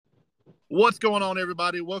What's going on,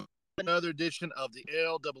 everybody? Welcome to another edition of the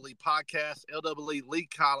LEE podcast. LEE Lee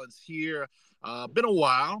Collins here. Been a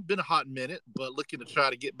while, been a hot minute, but looking to try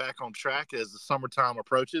to get back on track as the summertime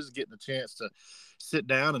approaches, getting a chance to sit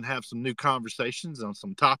down and have some new conversations on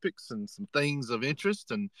some topics and some things of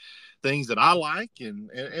interest and things that I like and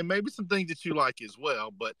maybe some things that you like as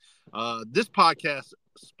well. But this podcast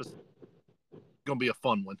is going to be a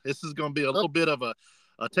fun one. This is going to be a little bit of a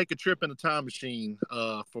take a trip in a time machine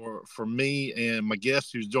for me and my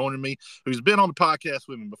guest who's joining me, who's been on the podcast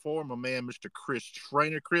with me before, my man, Mr. Chris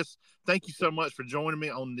Trainer. Chris, thank you so much for joining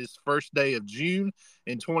me on this first day of June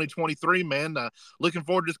in 2023, man. Looking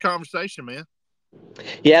forward to this conversation, man.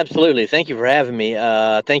 Yeah, absolutely. Thank you for having me.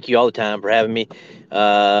 Thank you all the time for having me.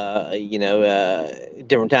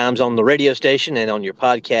 Different times on the radio station and on your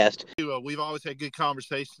podcast. We've always had good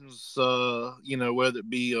conversations, whether it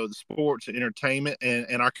be the sports or entertainment.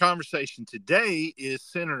 And our conversation today is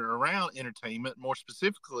centered around entertainment. More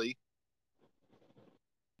specifically,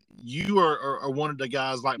 you are one of the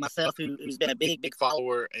guys like myself who's been a big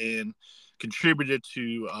follower and contributed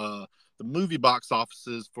to the movie box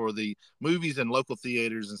offices for the movies and local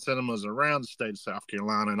theaters and cinemas around the state of South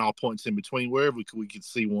Carolina and all points in between, wherever we could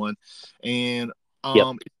see one. And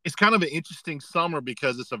Yep. It's kind of an interesting summer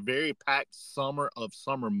because it's a very packed summer of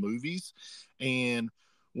summer movies. And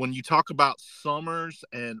when you talk about summers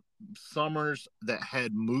and summers that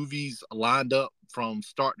had movies lined up from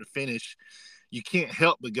start to finish, you can't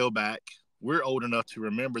help but go back. We're old enough to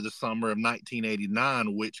remember the summer of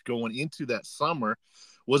 1989, which going into that summer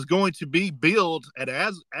was going to be billed, and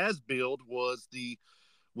as billed was the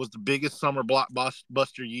biggest summer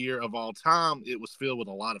blockbuster year of all time. It was filled with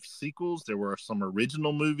a lot of sequels. There were some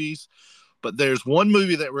original movies, but there's one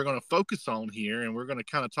movie that we're going to focus on here, and we're going to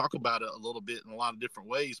kind of talk about it a little bit in a lot of different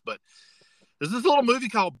ways. But there's this little movie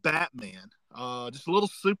called Batman, just a little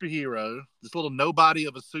superhero, this little nobody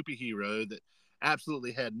of a superhero that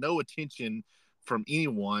absolutely had no attention from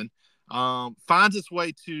anyone, finds its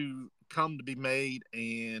way to come to be made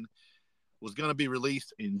and was going to be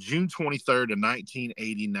released in June 23rd of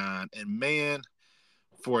 1989. And man,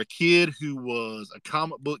 for a kid who was a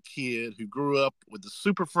comic book kid, who grew up with the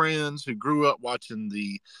Super Friends, who grew up watching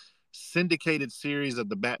the syndicated series of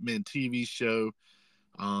the Batman TV show,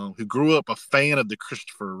 who grew up a fan of the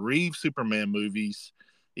Christopher Reeve Superman movies,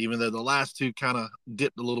 even though the last two kind of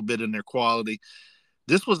dipped a little bit in their quality,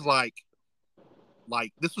 this was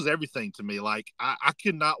this was everything to me. Like I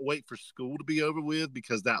could not wait for school to be over with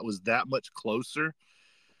because that was that much closer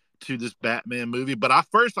to this Batman movie. But I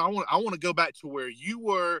want to go back to where you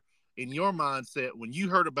were in your mindset when you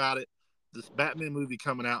heard about it, this Batman movie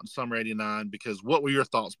coming out in summer '89. Because what were your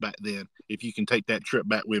thoughts back then? If you can take that trip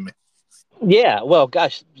back with me. Yeah. Well,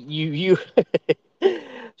 gosh, you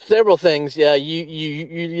several things. Yeah,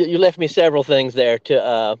 you left me several things there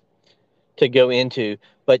to go into.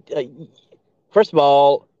 But first of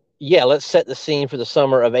all, yeah, let's set the scene for the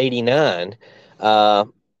summer of '89. Uh,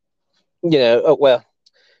 well,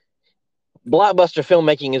 blockbuster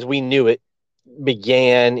filmmaking as we knew it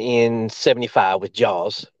began in '75 with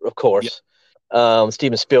Jaws, of course,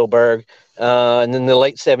 Steven Spielberg, and then the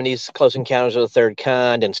late '70s, Close Encounters of the Third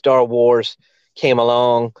Kind, and Star Wars came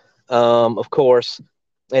along, of course,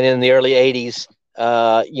 and in the early '80s,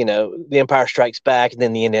 The Empire Strikes Back, and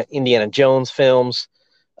then the Indiana Jones films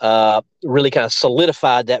really kind of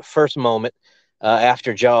solidified that first moment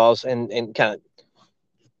after Jaws and kind of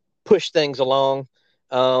pushed things along.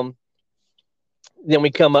 Then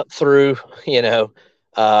we come up through,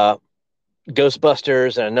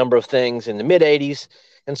 Ghostbusters and a number of things in the mid '80s.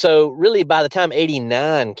 And so really by the time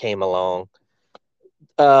 '89 came along,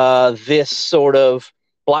 this sort of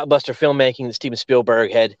blockbuster filmmaking that Steven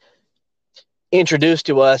Spielberg had introduced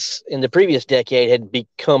to us in the previous decade had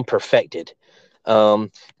become perfected.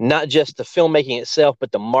 Not just the filmmaking itself,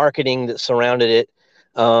 but the marketing that surrounded it,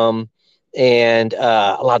 and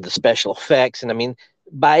a lot of the special effects. And I mean,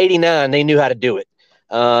 by '89, they knew how to do it.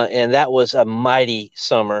 And that was a mighty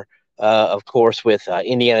summer, of course, with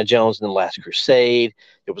Indiana Jones and the Last Crusade.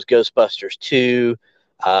 There was Ghostbusters 2.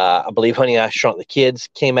 I believe Honey, I Shrunk the Kids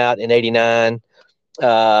came out in '89.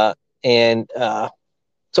 So it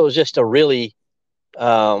was just a really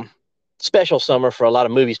special summer for a lot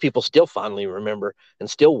of movies people still fondly remember and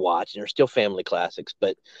still watch and are still family classics.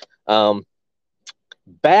 But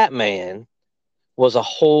Batman was a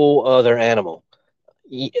whole other animal.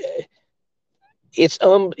 It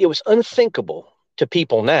was unthinkable to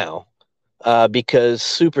people now because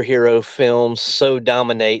superhero films so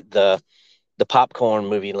dominate the popcorn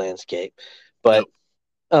movie landscape. But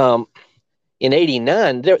in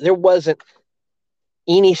 '89, there wasn't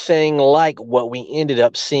anything like what we ended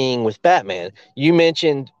up seeing with Batman. You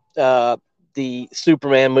mentioned the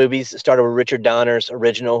Superman movies that started with Richard Donner's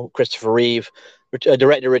original, Christopher Reeve,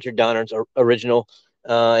 director Richard Donner's original,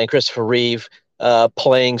 and Christopher Reeve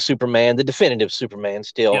playing Superman, the definitive Superman,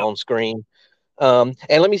 still Yeah. on screen. And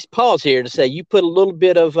let me pause here to say you put a little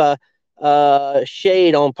bit of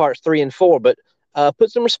shade on parts 3 and 4, but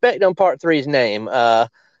put some respect on part three's name.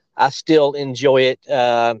 I still enjoy it.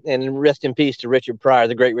 And rest in peace to Richard Pryor,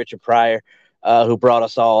 the great Richard Pryor, who brought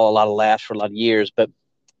us all a lot of laughs for a lot of years. But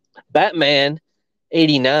Batman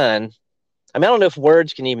 89, I mean, I don't know if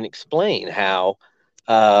words can even explain how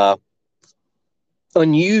uh,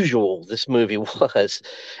 unusual this movie was.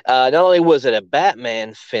 Not only was it a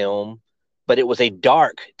Batman film, but it was a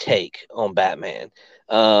dark take on Batman.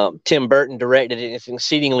 Tim Burton directed it. It's an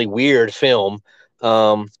exceedingly weird film.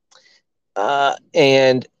 Um,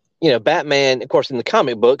 and Batman, of course, in the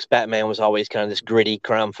comic books, Batman was always kind of this gritty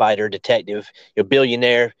crime fighter, detective,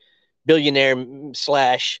 billionaire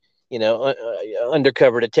slash,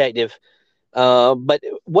 undercover detective. But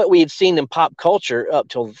what we had seen in pop culture up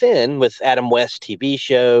till then with Adam West's TV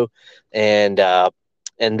show and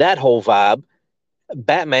that whole vibe,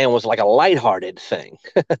 Batman was like a lighthearted thing.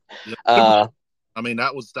 Yeah. uh, I mean,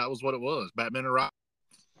 that was what it was. Batman and Robin.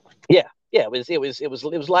 yeah, yeah, it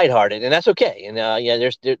was lighthearted, and that's okay. And yeah,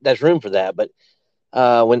 there's room for that. But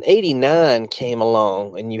when '89 came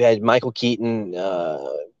along, and you had Michael Keaton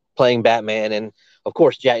playing Batman, and of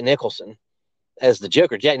course Jack Nicholson as the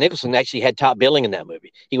Joker. Jack Nicholson actually had top billing in that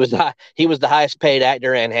movie. He was the highest paid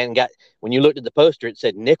actor and hadn't got. When you looked at the poster, it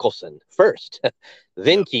said Nicholson first,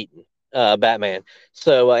 then Yeah. Keaton, Batman.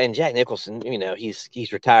 So and Jack Nicholson,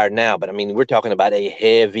 he's retired now, but I mean we're talking about a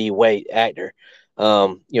heavyweight actor,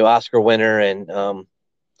 Oscar winner, and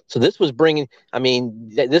so this was bringing. I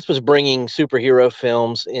mean, this was bringing superhero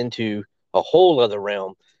films into a whole other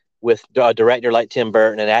realm with a director like Tim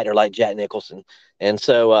Burton and an actor like Jack Nicholson. And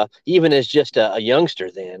so, even as just a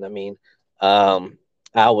youngster, then I mean,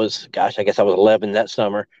 I was, gosh, I guess I was 11 that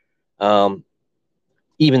summer. Um,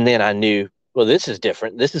 Even then, I knew, well, this is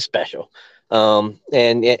different. This is special. And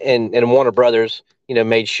Warner Brothers,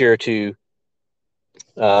 made sure to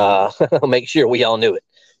make sure we all knew it.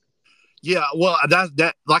 Yeah, well,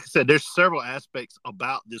 that. Like I said, there's several aspects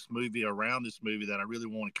about this movie, around this movie, that I really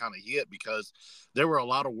want to kind of hit, because there were a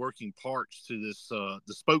lot of working parts to this,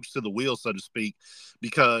 the spokes to the wheel, so to speak.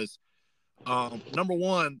 Because number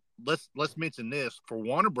one, let's mention this: for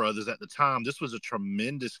Warner Brothers at the time, this was a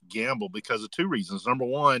tremendous gamble because of two reasons. Number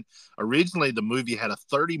one, originally the movie had a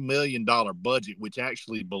 $30 million budget, which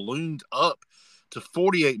actually ballooned up to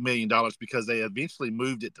 $48 million because they eventually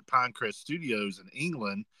moved it to Pinecrest Studios in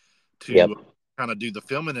England Yep. to kind of do the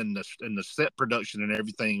filming and the set production and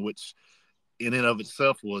everything, which in and of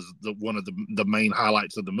itself was one of the main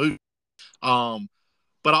highlights of the movie. Um,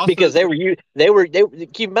 but also Because they were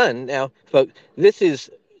keep in mind now, folks. This is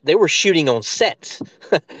They were shooting on sets.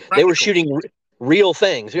 They were practical. shooting real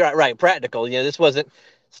things. Right, right, practical. This wasn't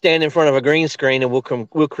stand in front of a green screen and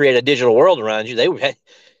we'll create a digital world around you. They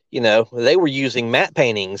were using matte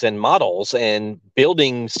paintings and models and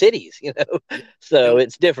building cities. Yeah, So it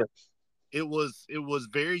it's different. it was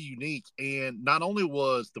very unique, and not only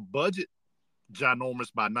was the budget ginormous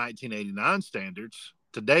by 1989 standards.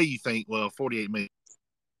 Today, you think, well, 48 million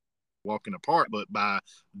walk in the park, but by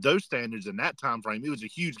those standards in that time frame, it was a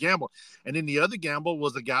huge gamble. And then the other gamble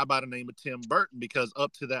was a guy by the name of Tim Burton, because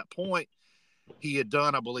up to that point, he had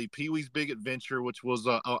done, I believe, Pee Wee's Big Adventure, which was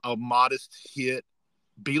a modest hit.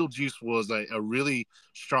 Beetlejuice was a really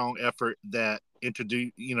strong effort that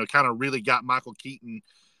introduced, kind of really got Michael Keaton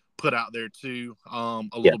put out there too, a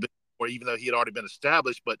Yeah. little bit, or even though he had already been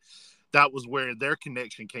established, but that was where their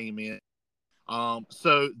connection came in.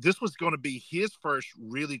 So this was going to be his first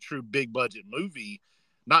really true big budget movie.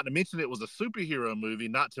 Not to mention it was a superhero movie.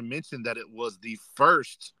 Not to mention that it was the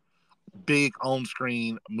first big on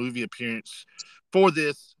screen movie appearance for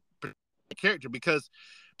this character, because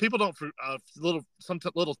people don't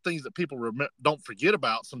little things that people don't forget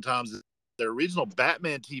about sometimes. The original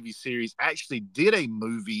Batman TV series actually did a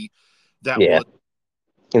movie that Yeah. was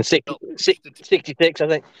In 66, I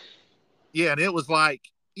think. yeah, and it was like,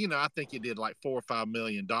 I think it did like $4 or $5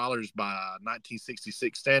 million by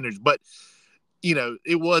 1966 standards, but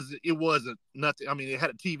it wasn't nothing. I mean, it had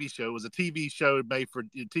a TV show. It was a TV show made for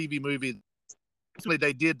a TV movie. Actually,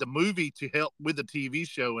 they did the movie to help with the TV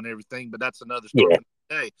show and everything, but that's another story Yeah.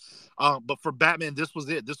 for today. But for Batman, this was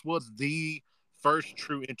it. This was the first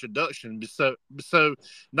true introduction. So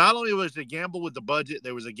not only was it a gamble with the budget,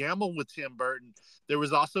 there was a gamble with Tim Burton. There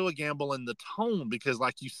was also a gamble in the tone, because,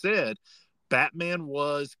 like you said, Batman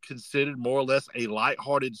was considered more or less a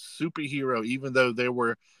lighthearted superhero, even though there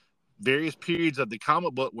were various periods of the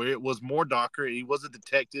comic book where it was more darker. He was a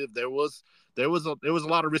detective. There was a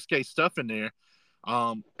lot of risque stuff in there.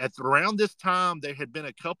 At around this time, there had been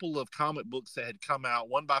a couple of comic books that had come out.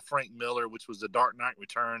 One by Frank Miller, which was The Dark Knight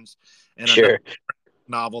Returns, and another Sure.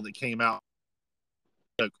 novel that came out,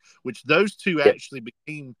 which those two Yep. actually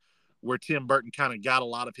became where Tim Burton kind of got a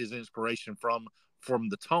lot of his inspiration from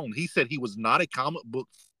the tone. He said he was not a comic book.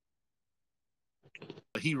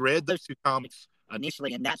 He read those two comics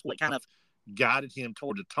initially, and that's what kind of guided him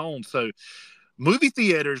toward the tone. So movie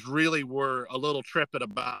theaters really were a little trepid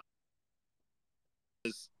about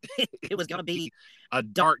it was going to be a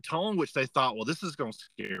dark tone, which they thought, well, this is going to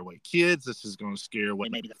scare away kids. This is going to scare away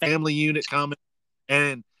maybe the family unit coming.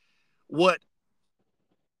 And what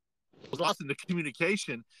was lost in the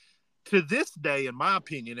communication to this day, in my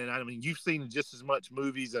opinion, and I mean, you've seen just as much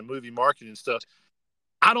movies and movie marketing and stuff.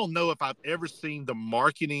 I don't know if I've ever seen the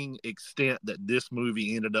marketing extent that this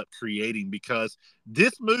movie ended up creating, because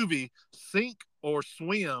this movie, Sink or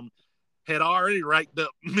Swim, had already raked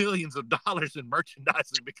up millions of dollars in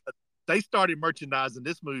merchandising, because they started merchandising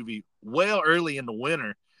this movie well early in the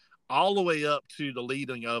winter, all the way up to the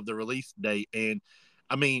leading of the release date. And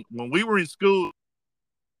I mean, when we were in school,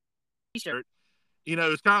 t-shirt,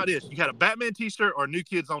 it's kind of this. You had a Batman t-shirt or New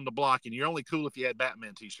Kids on the Block, and you're only cool if you had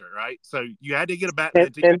Batman t-shirt, right? So you had to get a And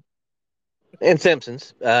Batman t-shirt. and, and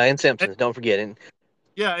Simpsons. And And, Simpsons. Don't forget it.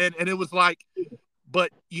 yeah, and it was like,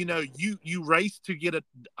 but you raced to get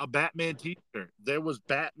a Batman t-shirt. There was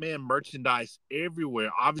Batman merchandise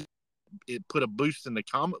everywhere. Obviously, it put a boost in the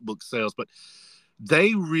comic book sales, but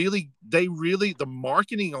the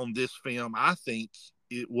marketing on this film, I think,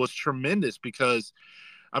 it was tremendous, because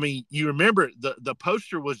I mean, you remember the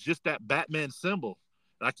poster was just that Batman symbol.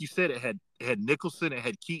 Like you said, it had Nicholson, it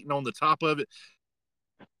had Keaton on the top of it.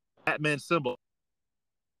 Batman symbol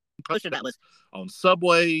poster that was on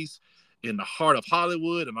subways in the heart of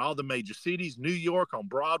Hollywood and all the major cities, New York on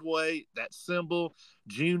Broadway, that symbol,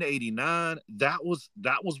 June '89. That was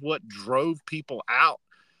what drove people out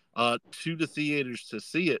to the theaters to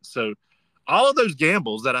see it. So all of those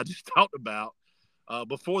gambles that I just talked about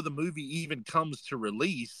before the movie even comes to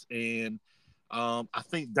release. And I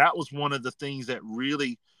think that was one of the things that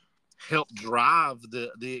really helped drive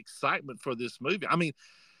the excitement for this movie. I mean,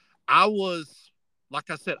 I was, like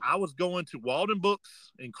I said, I was going to Walden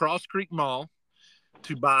Books in Cross Creek Mall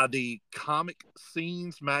to buy the Comic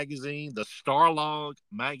Scenes magazine, the Starlog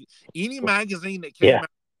mag, any magazine that came Yeah. out,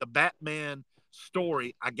 the Batman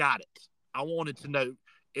story. I got it. I wanted to know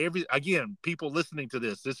again, people listening to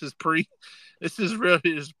this. This is really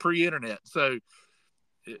is pre-internet. So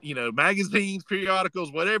magazines,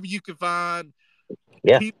 periodicals, whatever you can find,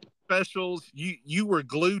 Yeah. people specials, you were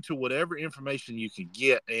glued to whatever information you could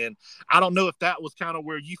get. And I don't know if that was kind of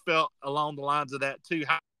where you felt along the lines of that too,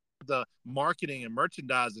 how the marketing and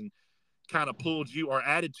merchandising kind of pulled you or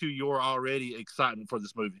added to your already excitement for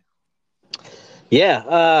this movie.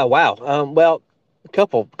 Yeah. Wow. Well, a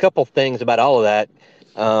couple things about all of that.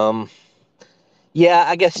 Um, yeah,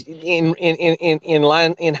 I guess in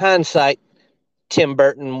hindsight, Tim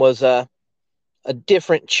Burton was a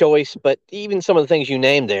different choice, but even some of the things you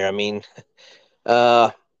named there, I mean,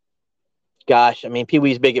 uh, gosh, I mean, Pee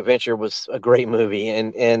Wee's Big Adventure was a great movie,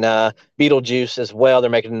 and Beetlejuice as well. They're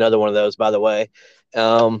making another one of those, by the way.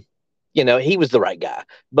 Um, he was the right guy,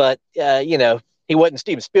 but he wasn't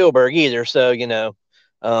Steven Spielberg either. So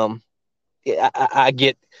um, I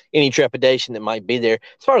get any trepidation that might be there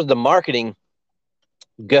as far as the marketing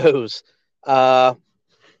goes. Uh,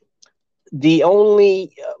 the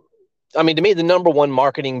only I mean, to me, the number one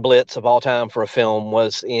marketing blitz of all time for a film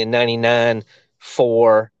was in '99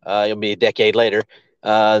 for, it'll be a decade later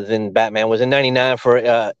than Batman was in '99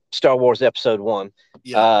 for Star Wars Episode 1.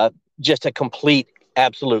 Yeah, Uh, just a complete,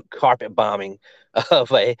 absolute carpet bombing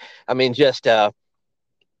of I mean, just,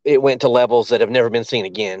 it went to levels that have never been seen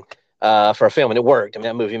again for a film, and it worked. I mean,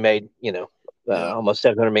 that movie made, yeah, almost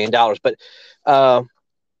 $700 million. But uh,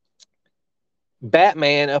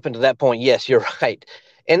 Batman, up until that point, yes, you're right.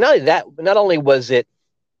 And not only that, not only was it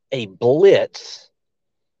a blitz,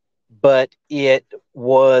 but it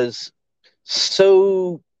was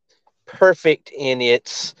so perfect in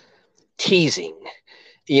its teasing.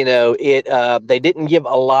 It they didn't give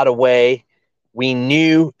a lot away. We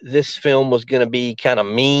knew this film was going to be kind of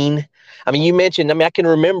mean. I mean, you mentioned. I mean, I can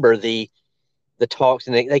remember the talks,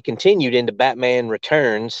 and they continued into Batman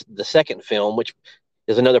Returns, the second film, which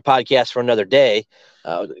is another podcast for another day.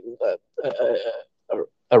 Uh, uh, uh,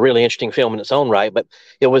 a really interesting film in its own right, but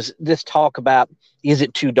it was this talk about, is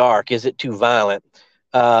it too dark? Is it too violent?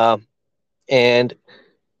 Uh, And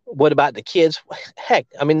what about the kids? Heck,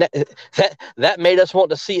 I mean that made us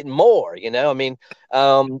want to see it more. I mean,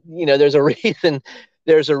 there's a reason.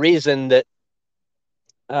 There's a reason that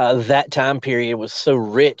that time period was so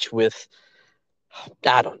rich with,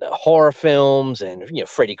 I don't know, horror films, and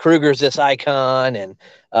Freddy Krueger's this icon, and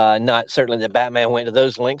not certainly that Batman went to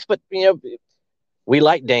those links, but we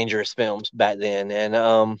liked dangerous films back then, and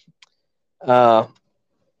uh,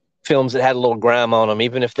 films that had a little grime on them,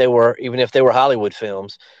 even if they were Hollywood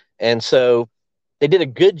films. And so they did a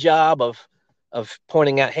good job of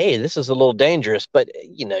pointing out, hey, this is a little dangerous, but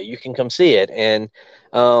you can come see it. And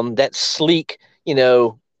that sleek,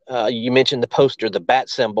 you mentioned the poster, the bat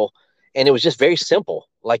symbol, and it was just very simple,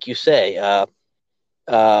 like you say.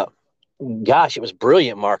 Uh, Gosh, it was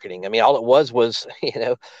brilliant marketing. I mean, all it was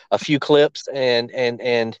a few clips and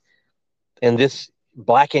this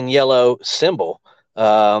black and yellow symbol,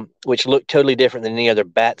 which looked totally different than any other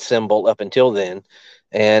bat symbol up until then.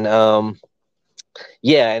 And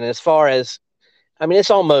yeah, and as far as, I mean,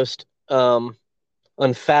 it's almost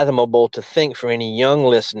unfathomable to think for any young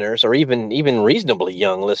listeners, or even reasonably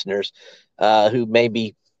young listeners, who may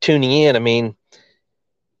be tuning in. I mean,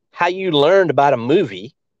 how you learned about a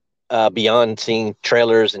movie, beyond seeing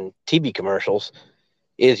trailers and TV commercials,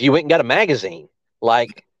 is you went and got a magazine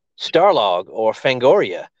like Starlog or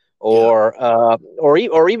Fangoria, Yeah.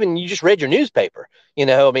 or even you just read your newspaper.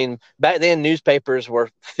 I mean, back then newspapers were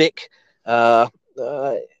thick, uh,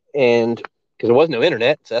 uh, and because there was no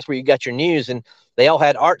internet, so that's where you got your news, and they all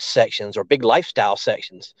had art sections or big lifestyle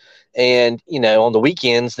sections. And on the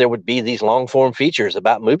weekends there would be these long form features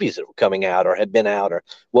about movies that were coming out or had been out, or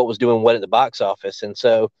what was doing what at the box office. And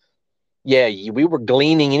so, yeah, we were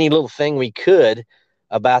gleaning any little thing we could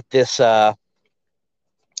about this,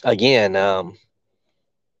 again,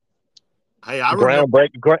 Hey, I remember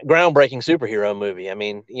groundbreaking superhero movie. I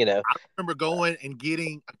mean, I remember going and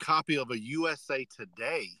getting a copy of a USA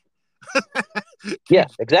Today to yeah,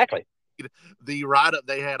 exactly. the write up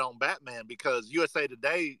they had on Batman, because USA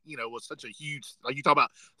Today, was such a huge, like you talk about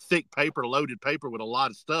thick paper, loaded paper with a lot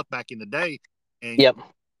of stuff back in the day, and Yep.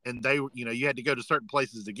 they, you had to go to certain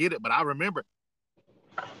places to get it. But I remember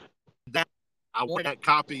that I wanted that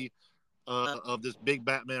copy of this big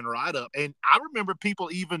Batman write up, and I remember people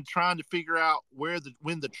even trying to figure out when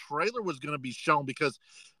the trailer was going to be shown, because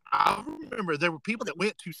I remember there were people that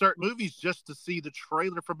went to certain movies just to see the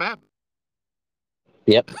trailer for Batman.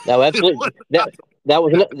 Yep. No, absolutely. That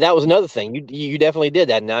was another thing. You definitely did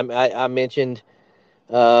that, and I mentioned,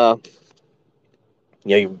 uh,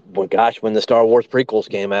 well, gosh, when the Star Wars prequels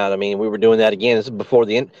came out. I mean, we were doing that again. This is before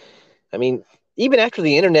I mean, even after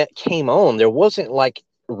the internet came on, there wasn't like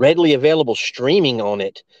readily available streaming on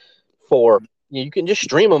it. For You can just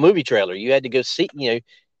stream a movie trailer. You had to go see,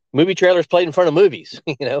 movie trailers played in front of movies,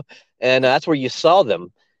 and that's where you saw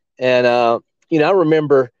them. And I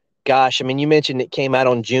remember, gosh, I mean, you mentioned it came out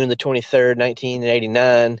on June the 23rd,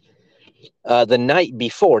 1989. The night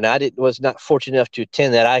before. Now, was not fortunate enough to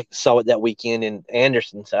attend that. I saw it that weekend in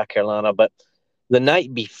Anderson, South Carolina. But the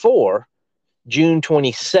night before, June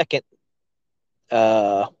 22nd,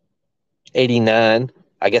 uh, 89,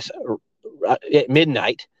 I guess, at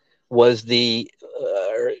midnight, was the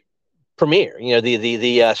premiere.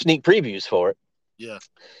 The sneak previews for it. Yeah,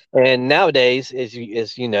 And nowadays, as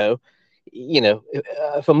if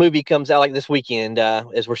a movie comes out like this weekend,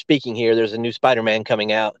 as we're speaking here, there's a new Spider-Man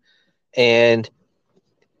coming out, and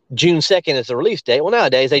June 2nd is the release date. Well,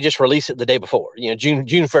 nowadays they just release it the day before. June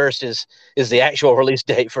 1st is the actual release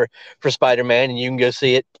date for Spider-Man, and you can go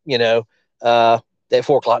see it. At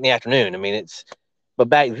 4 o'clock in the afternoon. I mean, but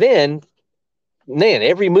back then, man,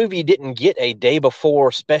 every movie didn't get a day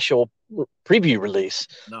before special preview release.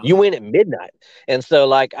 You no, went at midnight. And so,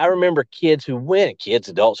 like, I remember kids,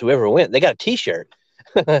 adults, whoever went, they got a T-shirt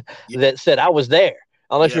yeah, that said "I was there."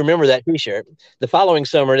 I don't know if yeah, you remember that T-shirt. The following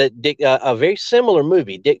summer, a very similar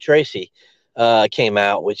movie, Dick Tracy, came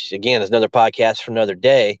out, which again is another podcast for another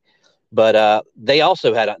day. But they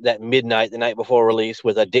also had that midnight the night before release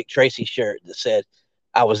with a Dick Tracy shirt that said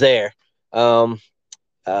 "I was there." Um,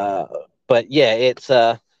 uh, but yeah,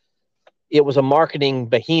 it was a marketing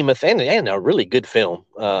behemoth, and a really good film,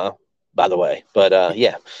 by the way. But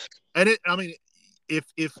yeah, and I mean,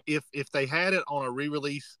 if they had it on a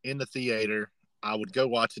re-release in the theater, I would go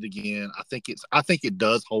watch it again. I think it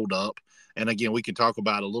does hold up, and again, we can talk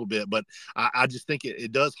about it a little bit, but I just think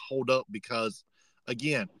it does hold up because,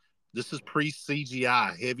 again, this is pre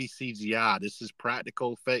CGI, heavy CGI. This is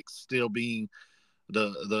practical effects still being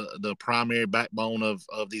the primary backbone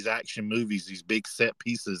of these action movies, these big set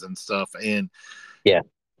pieces and stuff. And yeah,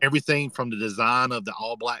 everything from the design of the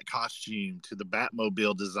all black costume to the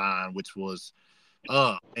Batmobile design, which was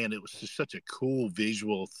and it was just such a cool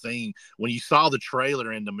visual thing when you saw the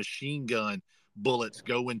trailer and the machine gun bullets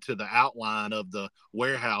go into the outline of the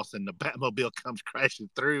warehouse and the Batmobile comes crashing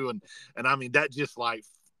through, and I mean that just like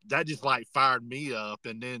fired me up.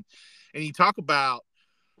 And you talk about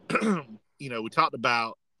we talked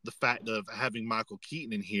about the fact of having Michael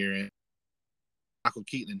Keaton in here, and Michael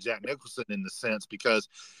Keaton and Jack Nicholson in the sense because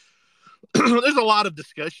there's a lot of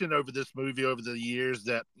discussion over this movie over the years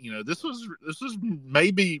that this was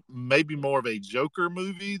maybe more of a Joker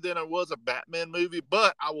movie than it was a Batman movie.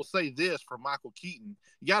 But I will say this for Michael Keaton,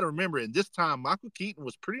 you got to remember in this time Michael Keaton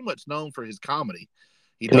was pretty much known for his comedy.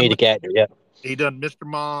 He done Comedic actor, yeah. he done Mr.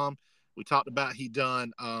 Mom. We talked about he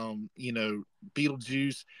done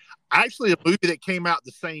Beetlejuice. Actually, a movie that came out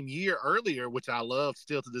the same year earlier, which I love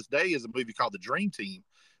still to this day, is a movie called The Dream Team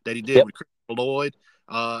that he did Yep. with Christopher Lloyd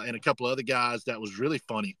and a couple of other guys. That was really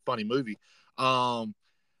funny movie. But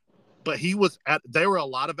there were a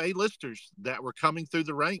lot of A-listers that were coming through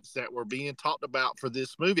the ranks that were being talked about for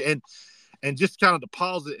this movie. And just kind of to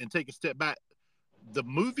pause it and take a step back, the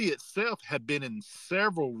movie itself had been in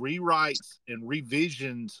several rewrites and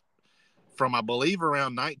revisions from, I believe,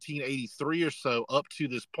 around 1983 or so up to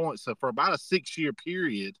this point. So for about a 6-year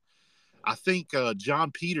period, I think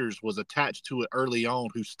John Peters was attached to it early on,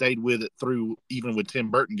 who stayed with it through even when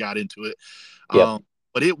Tim Burton got into it. Yep.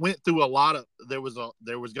 But it went through a lot of. There was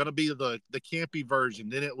going to be the campy version.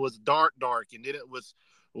 Then it was dark, and then it was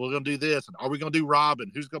we're going to do this. And are we going to do Robin?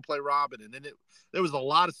 Who's going to play Robin? And then there was a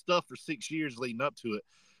lot of stuff for 6 years leading up to it.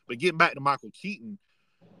 But getting back to Michael Keaton,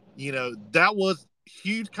 that was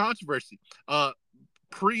huge controversy.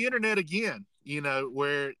 Pre-internet again,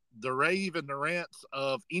 where the rave and the rants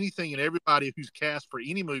of anything and everybody who's cast for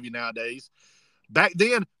any movie nowadays. Back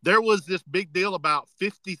then, there was this big deal about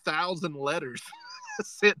 50,000 letters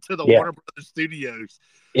sent to the Warner Brothers Studios,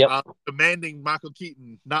 demanding Michael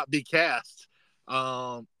Keaton not be cast.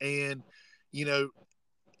 Man,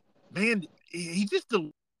 he just,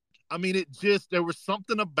 I mean, there was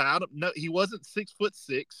something about him. No, he wasn't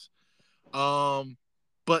 6'6",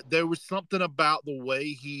 but there was something about the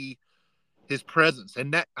way his presence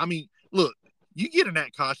and that. I mean, look, you get in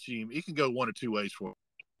that costume, it can go one or two ways for him.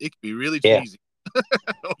 It can be really cheesy.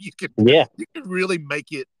 you can really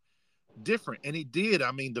make it different, and he did.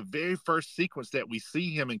 I mean, the very first sequence that we see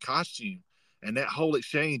him in costume and that whole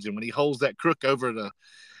exchange, and when he holds that crook over the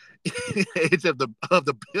edge of the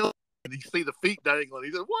building, and you see the feet dangling,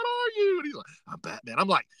 he says, "What are you?" And he's like, "I'm Batman." I'm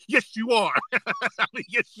like, "Yes, you are." I mean,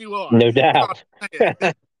 yes, you are. No doubt.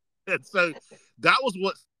 And so that was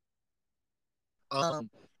what.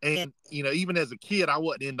 And even as a kid, I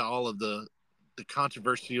wasn't into all of the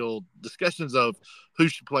controversial discussions of who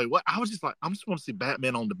should play what. I was just like, I just want to see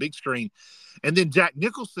Batman on the big screen. And then Jack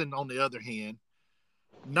Nicholson, on the other hand,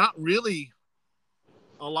 not really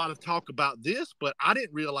a lot of talk about this, but I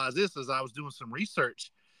didn't realize this as I was doing some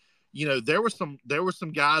research. There were some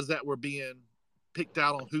guys that were being picked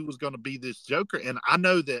out on who was going to be this Joker, and I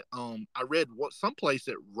know that I read someplace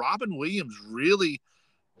that Robin Williams really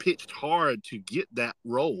pitched hard to get that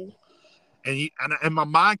role. And my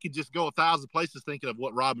mind could just go 1,000 places thinking of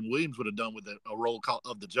what Robin Williams would have done with a role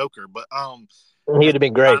of the Joker. But he'd have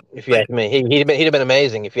been great if you ask me. He'd have been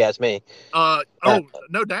amazing if you ask me. No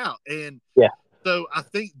doubt. And so I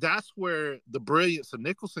think that's where the brilliance of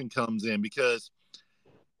Nicholson comes in, because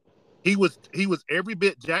he was every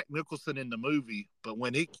bit Jack Nicholson in the movie, but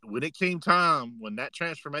when it came time, when that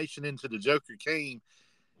transformation into the Joker came,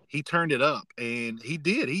 he turned it up, and he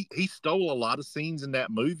did. He stole a lot of scenes in that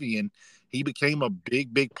movie, and he became a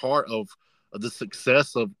big part of the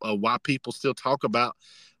success of why people still talk about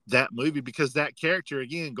that movie, because that character,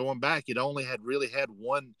 again, going back, it only had really had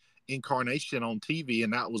one incarnation on TV,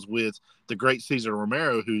 and that was with the great Cesar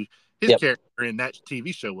Romero, who his character in that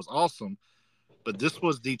TV show was awesome. But this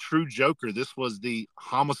was the true Joker. This was the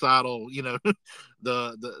homicidal,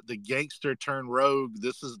 the gangster turned rogue.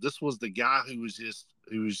 This was the guy who was just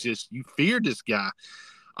you feared this guy.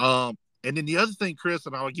 And then the other thing, Chris,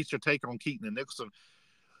 and I'll get your take on Keaton and Nicholson.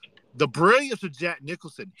 The brilliance of Jack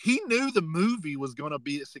Nicholson, he knew the movie was going to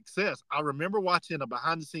be a success. I remember watching a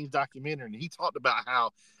behind-the-scenes documentary, and he talked about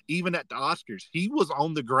how even at the Oscars, he was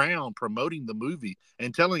on the ground promoting the movie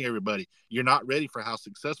and telling everybody, "You're not ready for how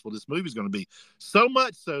successful this movie is going to be." So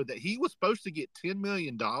much so that he was supposed to get $10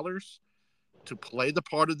 million to play the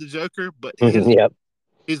part of the Joker, but his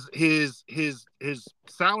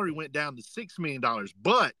salary went down to $6 million.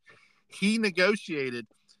 But he negotiated,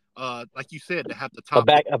 like you said, to have the top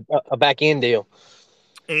a back end deal,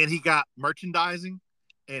 and he got merchandising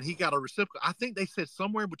and he got a reciprocal. I think they said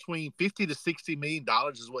somewhere between $50 to $60 million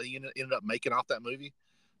is what he ended up making off that movie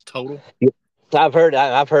total. I've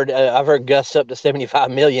heard Gus up to 75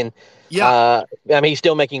 million. Yeah, I mean, he's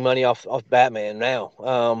still making money off Batman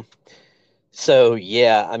now. So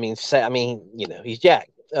yeah, I mean, he's Jack.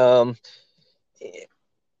 but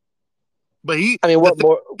he I mean, the what thing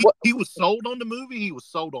more? What? he was sold on the movie. He was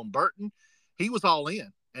sold on Burton. He was all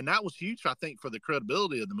in, and that was huge. I think for the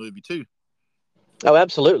credibility of the movie too. Oh,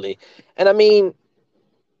 absolutely. And I mean,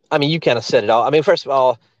 you kind of said it all. I mean, first of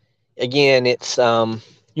all, again, it's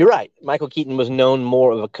you're right. Michael Keaton was known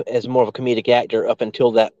as more of a comedic actor up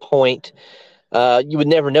until that point. You would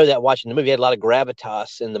never know that watching the movie. He had a lot of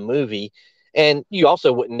gravitas in the movie, and you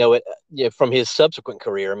also wouldn't know it from his subsequent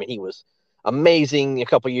career. I mean, he was amazing a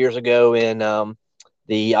couple years ago in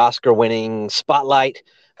the Oscar-winning Spotlight.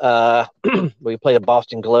 We played a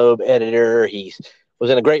Boston Globe editor. He was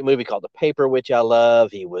in a great movie called The Paper, which I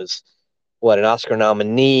love. He was an Oscar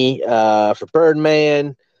nominee for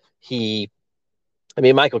Birdman. I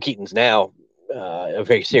mean, Michael Keaton's now a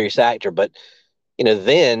very serious actor, but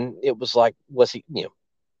then it was like, was he,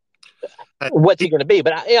 Uh, what's he he- going to be?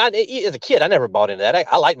 But as a kid, I never bought into that.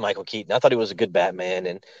 I liked Michael Keaton. I thought he was a good Batman,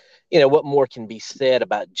 and what more can be said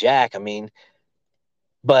about Jack? I mean,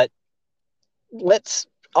 but let's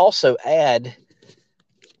also add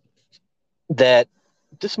that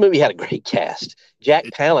this movie had a great cast. Jack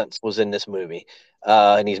it- Palance was in this movie,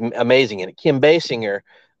 and he's amazing in it. Kim Basinger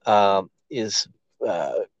is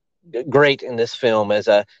uh, great in this film as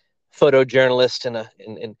a photojournalist and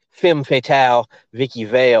and femme fatale, Vicky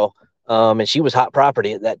Vale, and she was hot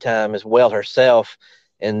property at that time as well herself.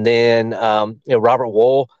 And then Robert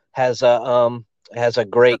Wool has a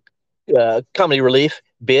great comedy relief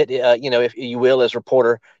bit, if you will, as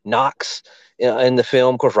reporter Knox in the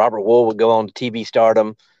film. Of course, Robert Wool would go on to TV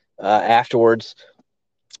stardom afterwards.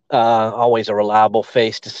 Always a reliable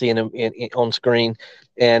face to see on screen,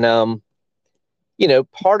 and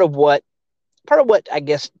part of what I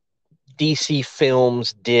guess DC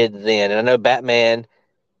films did then, and I know Batman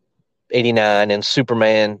 '89 and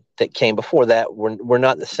Superman that came before that were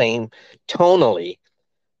not the same tonally,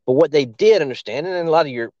 but what they did understand, and a lot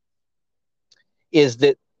of your is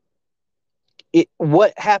that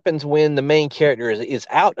what happens when the main character is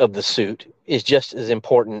out of the suit is just as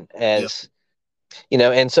important yeah, as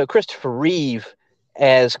and so Christopher Reeve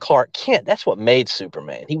as Clark Kent, that's what made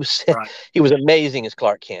Superman. He was right. he was amazing as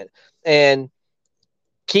Clark Kent, and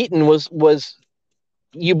Keaton was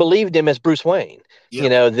you believed him as Bruce Wayne.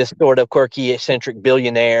 Yep. This sort of quirky, eccentric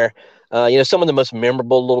billionaire. Some of the most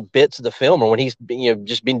memorable little bits of the film are when he's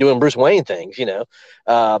just been doing Bruce Wayne things.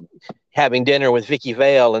 Uh, having dinner with Vicky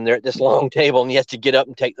Vale, and they're at this long table, and he has to get up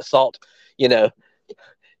and take the salt, you know,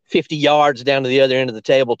 50 yards down to the other end of the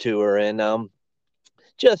table to her, and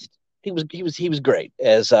just he was great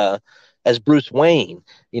as Bruce Wayne,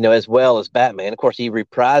 as well as Batman. Of course, he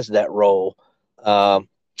reprised that role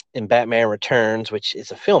in Batman Returns, which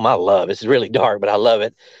is a film I love. It's really dark, but I love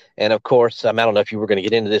it. And of course, I don't know if you were going to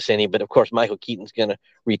get into this any, but of course, Michael Keaton's going to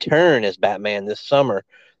return as Batman this summer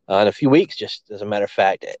in a few weeks. Just as a matter of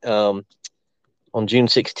fact, on June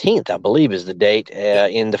 16th, I believe, is the date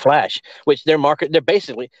Yep. in the Flash, which they're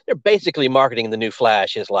basically marketing the new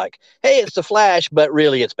Flash as like, hey, it's the Flash, but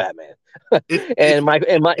really it's Batman, It's and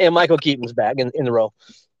Michael Keaton's back in the role.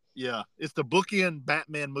 yeah, it's the bookend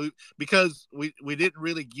Batman movie because we didn't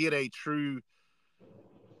really get a true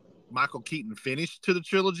Michael Keaton finish to the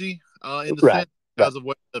trilogy in the Right, sense right. because of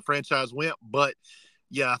where the franchise went. But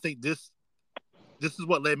yeah, I think this is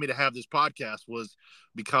what led me to have this podcast was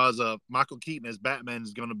because Michael Keaton as Batman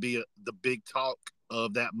is going to be the big talk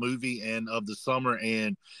of that movie and of the summer,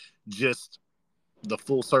 and just the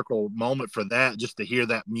full circle moment for that, just to hear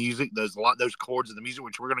that music, those chords of the music,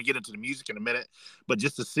 which we're going to get into the music in a minute, but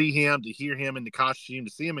just to see him, to hear him in the costume,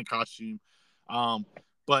 to see him in costume. um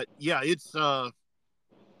but yeah, it's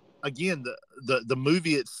again, the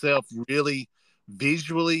movie itself really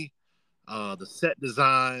visually, the set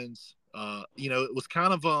designs, it was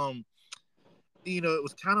kind of it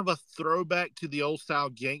was kind of a throwback to the old style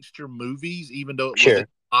gangster movies, even though it was in Sure.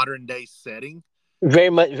 a modern day setting. Very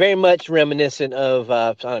much reminiscent of.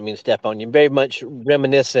 I don't mean to step on you. Very much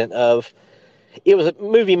reminiscent of. It was a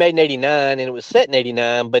movie made in '89, and it was set in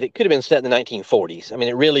 '89, but it could have been set in the 1940s. I mean,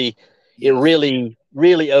 it Yes.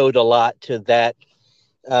 really owed a lot to that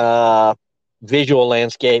uh, visual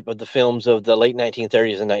landscape of the films of the late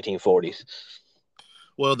 1930s and 1940s.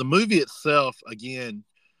 Well, the movie itself, again,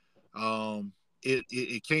 um,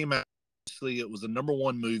 it came out. Obviously, it was a number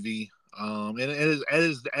one movie And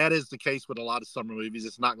that is the case with a lot of summer movies.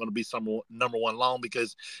 It's not going to be summer number one long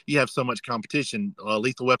because you have so much competition.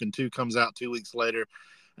 Lethal Weapon 2 comes out 2 weeks later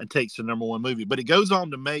and takes the number one movie. But it goes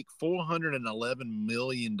on to make $411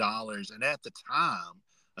 million. And at the time,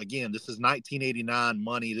 again, this is 1989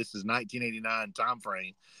 money. This is 1989 time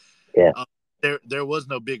frame. Yeah. There was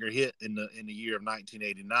no bigger hit in the year of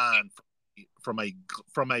 1989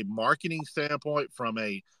 from a marketing standpoint, from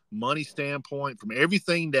a money standpoint, from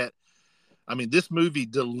everything that I mean, this movie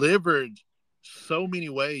delivered so many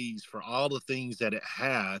ways for all the things that it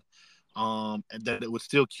had, and that it would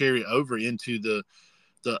still carry over into the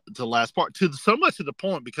last part so much to the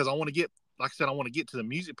point because I want to get, like I said, I want to get to the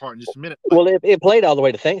music part in just a minute. But Well, it played all the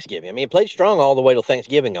way to Thanksgiving. I mean, it played strong all the way to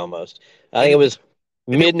Thanksgiving almost. I and think it it did, was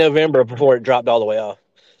and it mid-November before it dropped all the way off.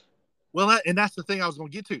 well, and that's the thing I was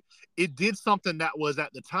going to get to. It did something that was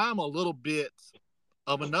at the time a little bit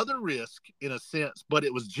of another risk in a sense, but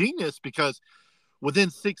it was genius because within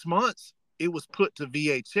 6 months, it was put to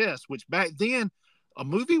VHS, which back then, a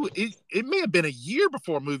movie, it may have been a year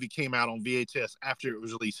before a movie came out on VHS after it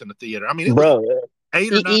was released in the theater. I mean, it was Bro,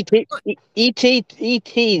 8 or 9 months. E.T.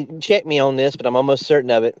 check me on this, but I'm almost certain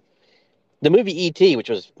of it. The movie E.T., which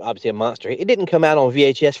was obviously a monster, it didn't come out on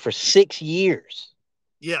VHS for 6 years.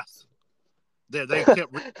 Yes. They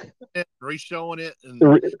kept re-showing it. And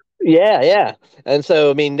R- Yeah, yeah. And so,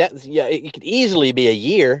 I mean, it could easily be a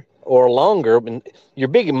year or longer. And your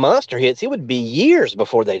big monster hits, it would be years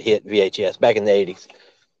before they'd hit VHS back in the 80s.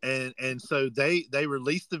 so they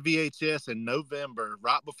released the VHS in November,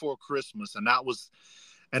 right before Christmas. And that was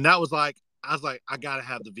like, I was like, I gotta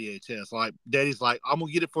have the VHS. Like, Daddy's like, I'm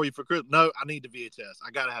gonna get it for you for Christmas. No, I need the VHS. I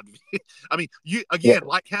gotta have the. I mean, you Yeah, again,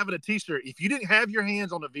 like having a T-shirt. If you didn't have your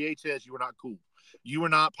hands on the VHS, you were not cool. You were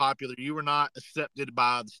not popular. You were not accepted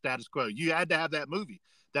by the status quo. You had to have that movie.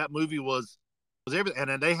 That movie was everything. And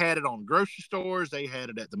then they had it on grocery stores. They had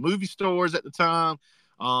it at the movie stores at the time.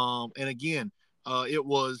 And again, it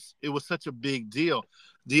was such a big deal.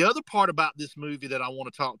 The other part about this movie that I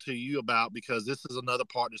want to talk to you about, because this is another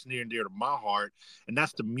part that's near and dear to my heart, and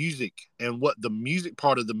that's the music and what the music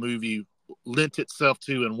part of the movie lent itself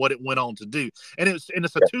to and what it went on to do. And it's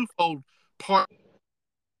a twofold part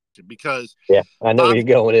because yeah. I know where you're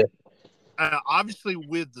going with it. obviously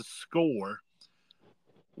with the score,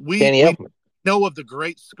 we Danny we Elfman. know of the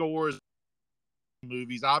great scores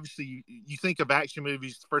movies. Obviously, you think of action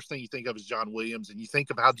movies, the first thing you think of is John Williams, and you think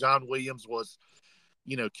of how John Williams was,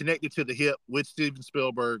 connected to the hip with Steven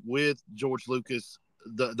Spielberg, with George Lucas,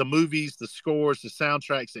 the movies, the scores, the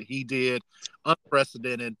soundtracks that he did,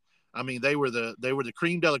 unprecedented. I mean, they were the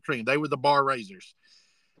cream de la cream. They were the bar raisers.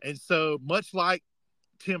 And so much like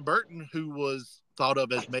Tim Burton, who was thought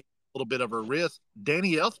of as maybe a little bit of a risk,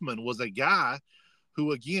 Danny Elfman was a guy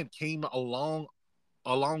who again came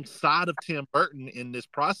alongside of Tim Burton in this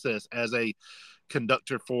process as a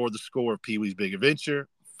conductor for the score of Pee Wee's Big Adventure,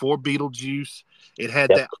 for Beetlejuice. It had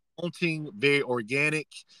Yep. that haunting, very organic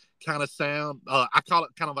kind of sound. I call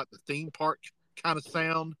it kind of like the theme park kind of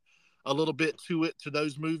sound, a little bit to it, to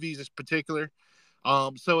those movies in particular.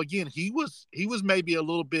 So again, he was maybe a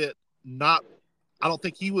little bit not. I don't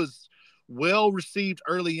think he was well received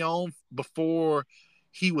early on before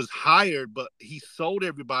he was hired, but he sold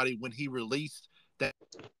everybody when he released that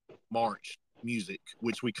March music,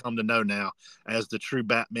 which we come to know now as the true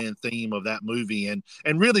Batman theme of that movie. And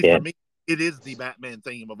really Yeah. for me, it is the Batman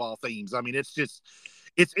theme of all themes. I mean, it's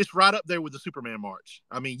right up there with the Superman March.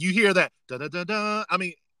 I mean, you hear that da da da da. I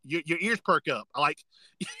mean, your ears perk up. Like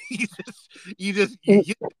you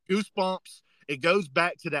get goosebumps. It goes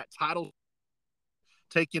back to that title,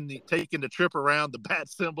 taking the trip around the bat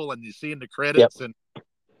symbol, and you're seeing the Yep. credits, and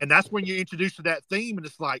that's when you're introduced to that theme, and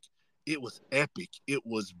it's like it was epic, it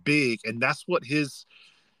was big, and that was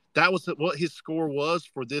what his score was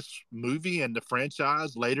for this movie and the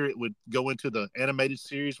franchise. Later, it would go into the animated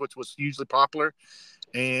series, which was hugely popular,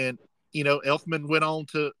 and Elfman went on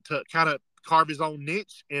to kind of carve his own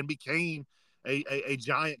niche and became a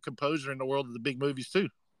giant composer in the world of the big movies too.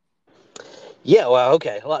 Yeah, well,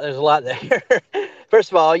 okay. There's a lot there. First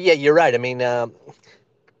of all, yeah, you're right. I mean, at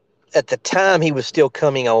the time he was still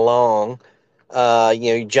coming along.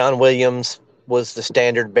 John Williams was the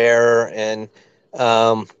standard bearer,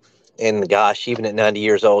 um, and gosh, even at 90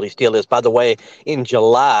 years old, he still is. By the way, in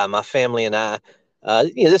July, my family and I,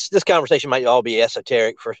 this conversation might all be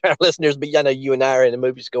esoteric for our listeners, but I know you and I are in the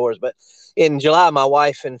movie scores. But in July, my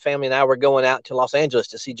wife and family and I were going out to Los Angeles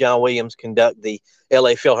to see John Williams conduct the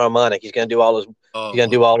L.A. Philharmonic. He's going to do all his he's going to Oh,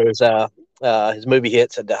 do all his movie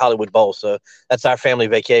hits at the Hollywood Bowl. So that's our family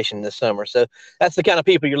vacation this summer. So that's the kind of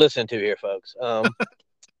people you're listening to here, folks.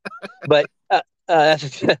 But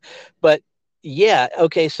but yeah,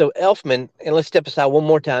 okay. So Elfman, and let's step aside one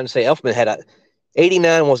more time and say Elfman had a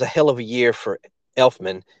 89 was a hell of a year for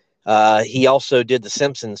Elfman. He also did the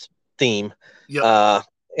Simpsons theme, Yep. uh,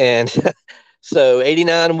 and so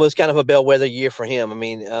 89 was kind of a bellwether year for him. I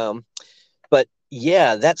mean, but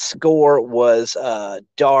yeah, that score was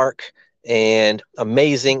dark and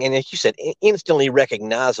amazing, and as you said, instantly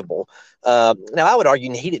recognizable. Now, I would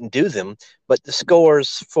argue he didn't do them, but the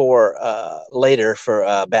scores for later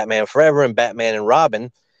for Batman Forever and Batman and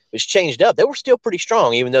Robin, which changed up, they were still pretty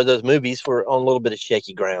strong, even though those movies were on a little bit of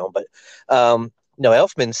shaky ground. But no,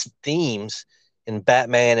 Elfman's themes in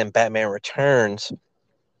Batman and Batman Returns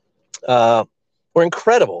uh, were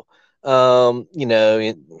incredible. You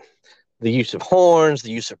know, the use of horns,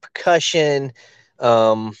 the use of percussion,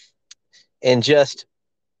 um, and just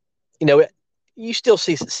you know, you still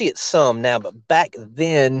see it some now, but back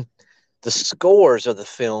then the scores of the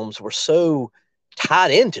films were so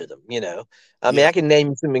tied into them. You know, I mean, Yeah. I can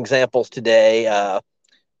name some examples today.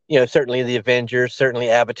 You know, certainly the Avengers, certainly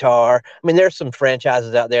Avatar. I mean, there's some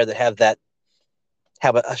franchises out there that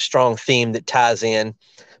have a strong theme that ties in,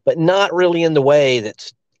 but not really in the way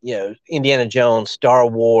that's Indiana Jones, Star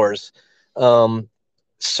Wars, um,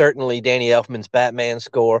 certainly Danny Elfman's Batman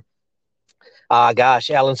score. Gosh,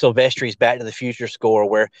 Alan Silvestri's Back to the Future score,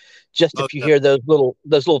 where just Oh if you yeah. hear those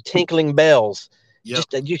little tinkling bells, Yep.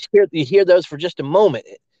 you hear those for just a moment,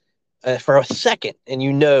 for a second, and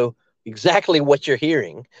you know exactly what you're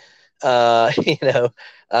hearing. You know,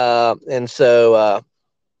 and so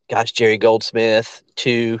gosh, Jerry Goldsmith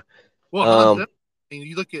too. Well, Hans Um, Zimmer. I mean,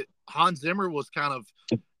 you look at Hans Zimmer was kind of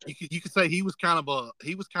you could say he was kind of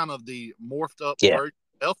the morphed up yeah, version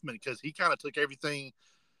of Elfman because he kind of took everything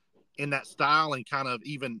in that style and kind of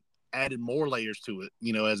even added more layers to it,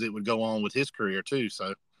 as it would go on with his career too.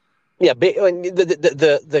 So yeah.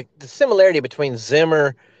 The similarity between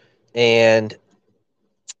Zimmer and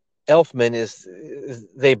Elfman is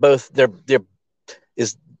they both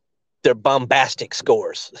is they're bombastic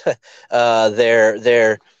scores.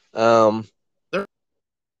 They're um, they're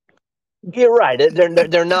you're right.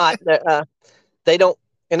 They're not they don't,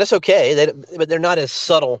 and that's okay. But they're not as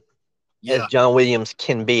subtle as yeah, John Williams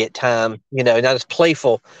can be at times. You know, not as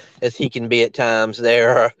playful as he can be at times.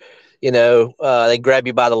 They're they grab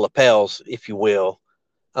you by the lapels, if you will.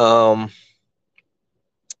 Um,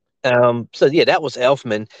 so yeah, that was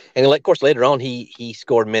Elfman, and of course later on he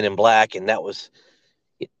scored Men in Black, and that was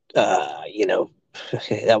you know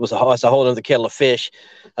that's a whole other kettle of fish.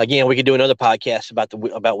 Again, we could do another podcast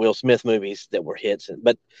about Will Smith movies that were hits,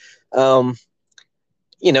 but um,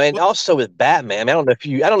 and well, also with Batman, I don't know if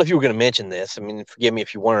you were going to mention this. I mean, forgive me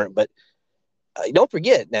if you weren't, but don't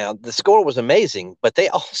forget now the score was amazing, but they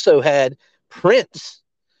also had Prince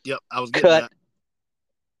yep. I was getting cut. that.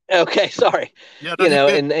 Okay, sorry, Yeah, no, you're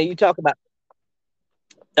good. and you talk about.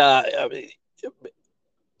 Uh,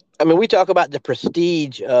 I mean, we talk about the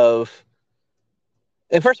prestige of.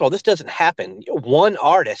 And first of all, this doesn't happen. One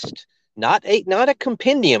artist, not a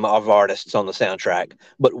compendium of artists on the soundtrack,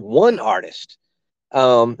 but one Yeah, artist,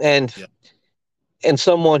 um, and yeah, and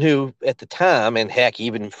someone who at the time, and heck,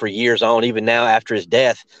 even for years on, even now after his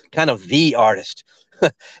death, kind of the artist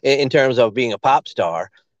in terms of being a pop star,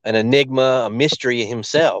 an enigma, a mystery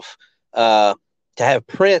himself. Uh, to have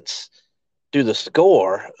Prince do the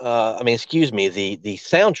score, I mean, excuse me, the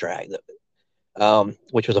soundtrack,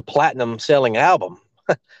 which was a platinum selling album,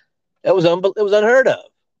 it was unheard of.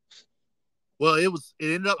 well, it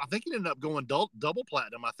ended up. I think it ended up going double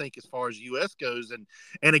platinum. I think as far as U.S. goes,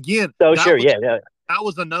 and again, So that sure, was yeah, yeah, that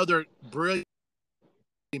was another brilliant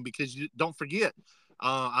thing because you don't forget.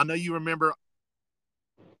 I know you remember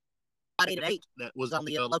 8 that was on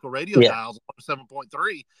the local radio yeah, dials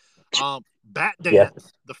 7.3. Bat yeah.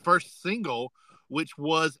 Dance, the first single, which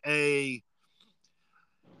was it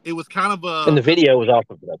was kind of And a the video was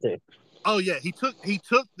awesome for that too. oh yeah, he took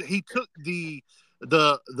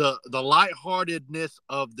the lightheartedness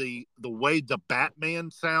of the way the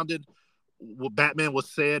Batman sounded, what Batman was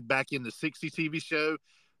said back in the '60s TV show.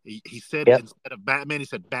 He said it Yep, instead of Batman, he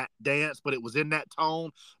said Bat Dance, but it was in that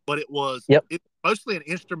tone. But yep, it mostly an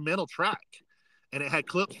instrumental track, and it had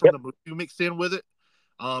clips from yep. the movie mixed in with it.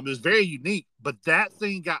 It was very unique. But that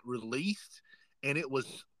thing got released, and it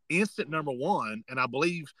was instant number one. And I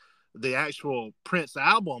believe the actual Prince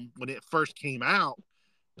album when it first came out,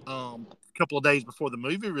 a couple of days before the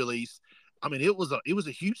movie release. I mean, it was a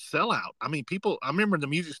huge sellout. I mean, people. I remember the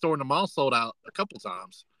music store in the mall sold out a couple of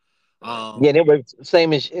times. Yeah, Um, and it was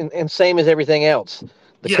same as and same as everything else.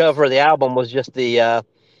 The yes, cover of the album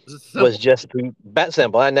it's was simple. just the bat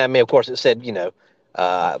symbol, and I mean, of course, it said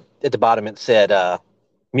at the bottom it said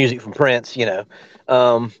music from Prince,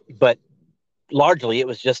 but largely it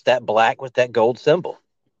was just that black with that gold symbol.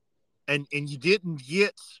 And you didn't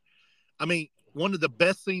get. I mean, one of the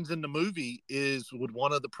best scenes in the movie is with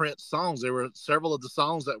one of the Prince songs. There were several of the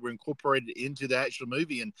songs that were incorporated into the actual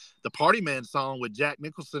movie, and the Party Man song with Jack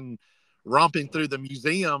Nicholson romping through the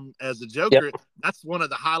museum as the Yep. Joker. That's one of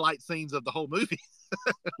the highlight scenes of the whole movie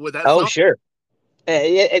with that Oh, song. sure.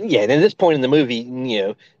 And at this point in the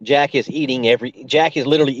movie, Jack is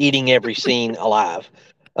literally eating every scene alive.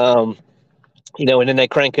 Um, and then they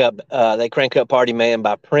crank up Party Man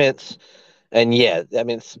by Prince, and yeah, I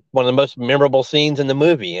mean it's one of the most memorable scenes in the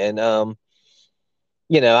movie. And I'm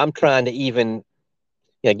trying to even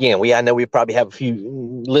again, I know we probably have a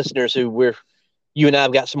few listeners who you and I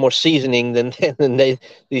have got some more seasoning than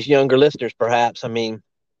these younger listeners, perhaps. I mean,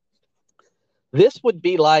 this would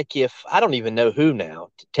be like if I don't even know who now,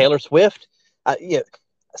 Taylor Swift. Yeah,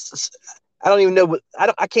 I don't even know.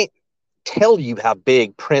 I can't tell you how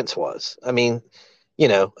big Prince was. I mean,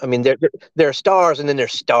 there are stars and then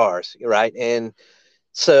there's stars, right? And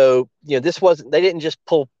so this wasn't. They didn't just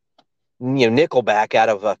pull Nickelback out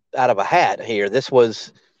of a hat here. This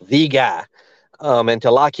was the guy, and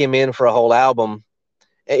to lock him in for a whole album.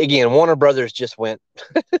 Again, Warner Brothers just went.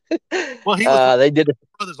 Well, he was one They did. of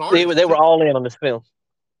Brothers They artists they too. were all in on this film.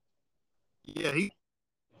 Yeah, he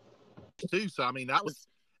too. So I mean, that was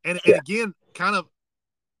and Yeah. again, kind of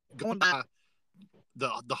going by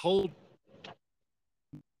the whole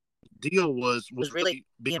deal was really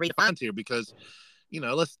being redefined here because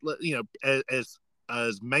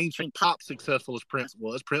as mainstream pop successful as Prince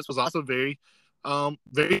was also very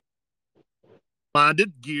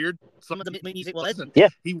minded, geared. Some of the music was, and Yeah.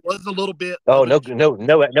 he was a little bit Oh of a no, no,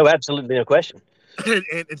 no, no, absolutely no question.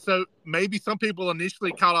 and so maybe some people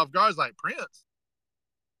initially caught off guard like Prince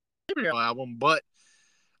album, but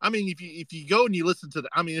I mean if you go and you listen to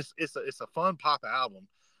I mean it's a fun pop album,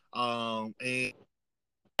 and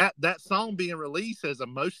that song being released as a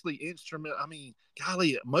mostly instrument. I mean,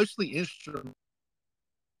 golly, mostly instrument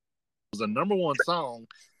was a number one song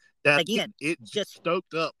that again it just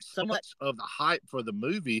stoked up so much of the hype for the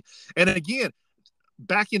movie. And again,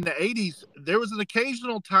 back in the '80s, there was an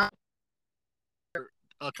occasional time,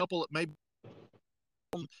 a couple of maybe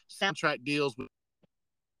soundtrack deals.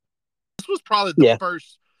 This was probably the Yeah.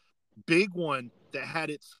 first big one that had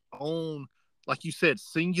its own, like you said,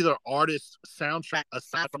 singular artist soundtrack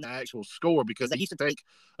aside from the actual score, because they used to take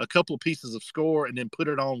a couple of pieces of score and then put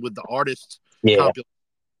it on with the artist Yeah. compilation.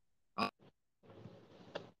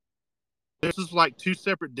 This is like two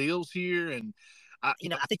separate deals here, and I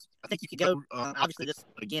think you could go. Obviously, this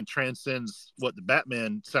again transcends what the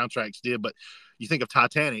Batman soundtracks did, but you think of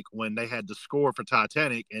Titanic when they had the score for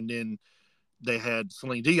Titanic, and then they had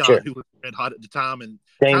Celine Dion, Sure. who was red hot at the time, and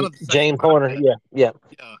kind James of the same James Horner. mindset. Yeah. Yeah.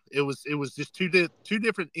 Yeah, it was just two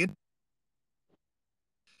different. The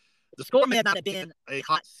score may not have been a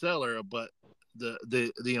hot seller, but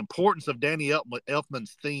the importance of Danny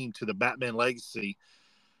Elfman's theme to the Batman legacy.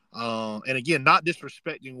 And again, not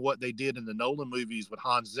disrespecting what they did in the Nolan movies with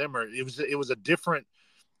Hans Zimmer. It was a different.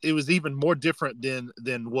 It was even more different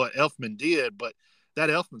than what Elfman did. But that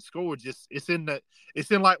Elfman score it's in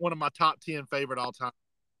like one of my top 10 favorite all time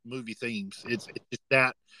movie themes. It's just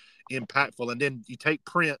that impactful. And then you take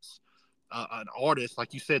Prince, an artist,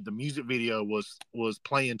 like you said, the music video was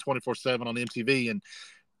playing 24/7 on MTV, and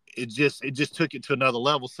it just took it to another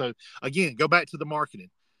level. So again, go back to the marketing.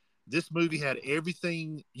 This movie had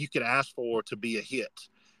everything you could ask for to be a hit.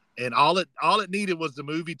 And all it needed was the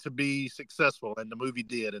movie to be successful, and the movie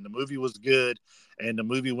did, and the movie was good, and the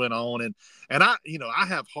movie went on, and I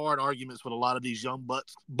have hard arguments with a lot of these young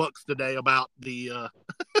bucks today about the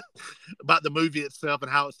movie itself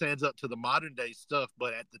and how it stands up to the modern day stuff.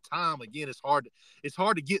 But at the time, again, it's hard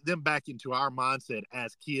to get them back into our mindset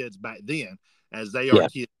as kids back then, as they are Yeah.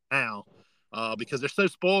 kids now, because they're so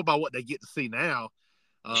spoiled by what they get to see now.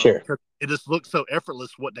 Sure. It just looks so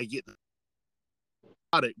effortless what they get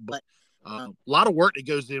about it, but a lot of work that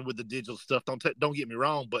goes in with the digital stuff. Don't get me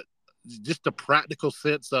wrong, but just the practical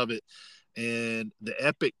sense of it and the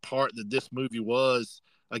epic part that this movie was,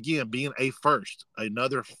 again, being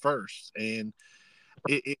another first, and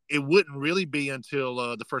it wouldn't really be until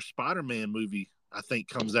the first Spider-Man movie, I think,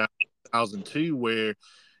 comes out in 2002, where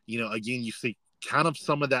again you see kind of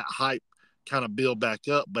some of that hype kind of build back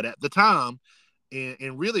up. But at the time,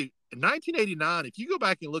 and really in 1989, if you go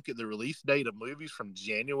back and look at the release date of movies from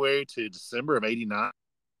January to December of '89,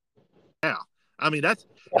 yeah, I mean that's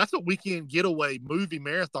a weekend getaway movie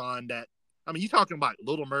marathon. That I mean, you're talking about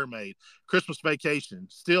Little Mermaid, Christmas Vacation,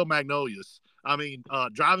 Steel Magnolias. I mean,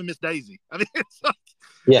 Driving Miss Daisy. I mean,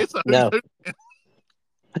 Yeah. it's a who's No. who.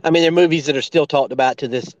 I mean, they're movies that are still talked about to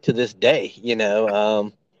this day.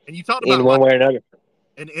 And you talked In about one way or another.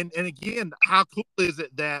 and again, how cool is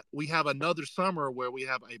it that we have another summer where we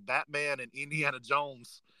have a Batman and Indiana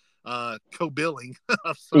Jones co-billing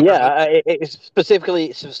of summer movies?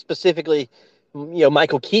 Yeah, specifically,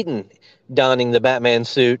 Michael Keaton donning the Batman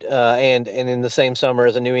suit, and in the same summer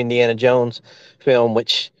as a new Indiana Jones film,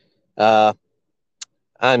 which uh,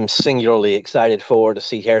 I'm singularly excited for to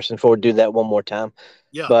see Harrison Ford do that one more time.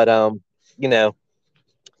 Yeah. But you know,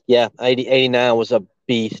 yeah, 89 was a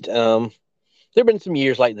beast. There've been some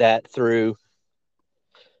years like that through,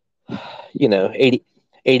 80,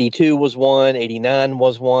 82 was one, 89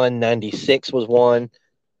 was one, 96 was one.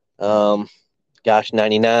 Um,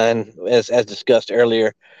 99, as discussed earlier,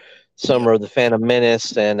 Yeah. summer of the Phantom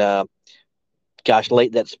Menace, and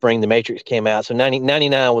late that spring, The Matrix came out. So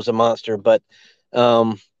 99 was a monster, but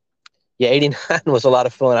um, yeah, 89 was a lot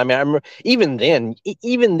of fun. I mean, I remember even then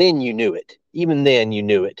you knew it. Even then you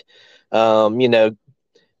knew it. Um, you know,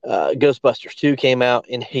 Ghostbusters 2 came out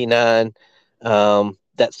in 89.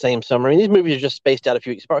 That same summer. I mean, these movies are just spaced out a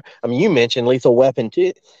few weeks apart. I mean, you mentioned Lethal Weapon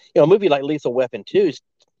 2. A movie like Lethal Weapon 2 is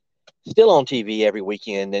still on TV every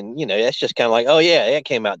weekend, and that's just kind of like, oh yeah, it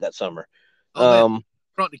came out that summer. Oh man, Um,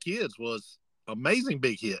 Front the Kids was amazing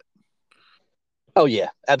big hit. oh yeah,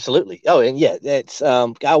 absolutely. Oh, and yeah, it's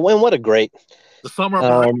God, what a great The Summer of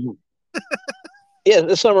Moran. um, yeah,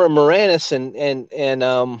 the summer of Moranis, and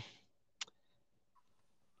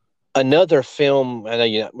another film. I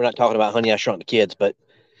know we're not talking about Honey I Shrunk the Kids, but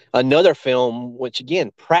another film, which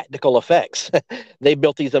again, practical effects. They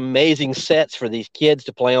built these amazing sets for these kids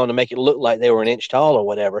to play on to make it look like they were an inch tall or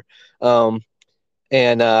whatever. Um,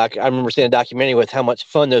 and I remember seeing a documentary with how much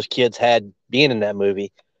fun those kids had being in that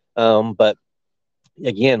movie. But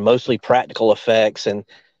again, mostly practical effects, and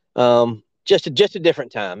just a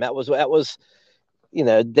different time. That was there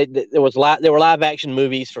were live action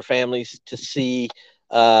movies for families to see.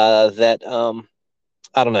 That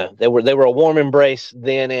I don't know. They were a warm embrace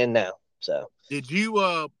then and now. So Did you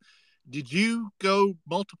go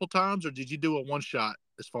multiple times or did you do a one shot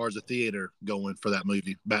as far as the theater going for that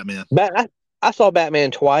movie, Batman? I saw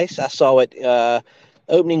Batman twice. I saw it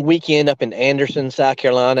opening weekend up in Anderson, South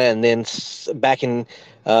Carolina, and then back in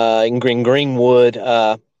Greenwood.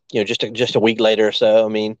 Just a week later or so. I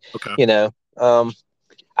mean, Okay. you know, um,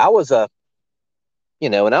 I was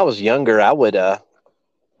when I was younger, I would uh,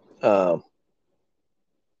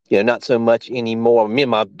 not so much anymore. Me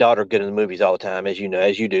and my daughter go to the movies all the time, as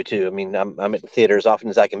you do too. I mean, I'm at the theater as often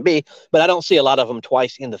as I can be, but I don't see a lot of them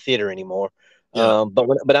twice in the theater anymore. Yeah.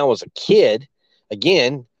 But I was a kid,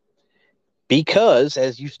 again, because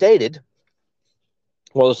as you stated,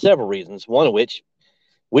 well, there's several reasons. One of which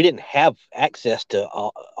we didn't have access to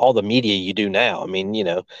all the media you do now. I mean,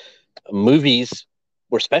 movies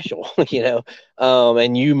were special,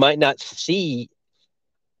 and you might not see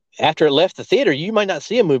after it left the theater, you might not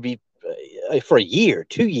see a movie for a year,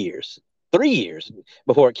 2 years, 3 years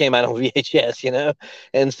before it came out on VHS.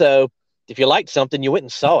 And so if you liked something, you went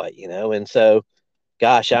and saw it. And so,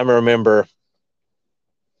 gosh, I remember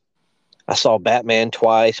I saw Batman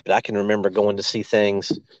twice, but I can remember going to see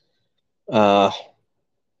things uh,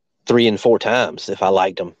 3 and 4 times if I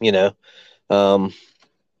liked them. Um,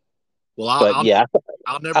 Well, but yeah,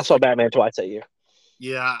 I'll I never saw forget. Batman twice that year.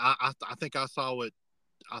 Yeah, I think I saw it.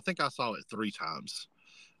 I think I saw it three times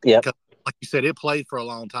Yep. because, like you said, it played for a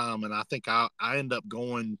long time, and I think I ended up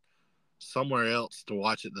going somewhere else to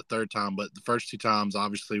watch it the third time. But the first two times,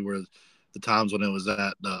 obviously, were the times when it was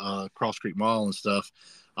at the Cross Creek Mall and stuff.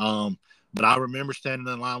 Um, but I remember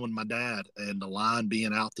standing in line with my dad, and the line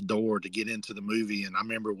being out the door to get into the movie. And I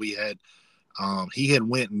remember he had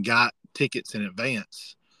went and got tickets in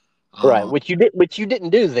advance. Right, Um, which you didn't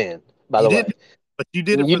do then, by you the didn't, way. but you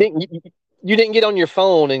did it You for the didn't. You didn't get on your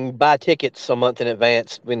phone and buy tickets a month in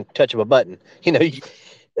advance when touch of a button.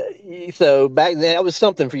 So back then, that was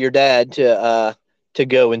something for your dad to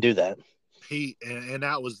go and do that. and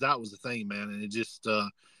that was the thing, man. And it just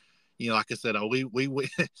like I said, we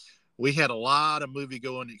we had a lot of movie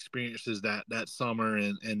going experiences that summer,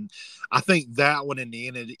 and I think that one in the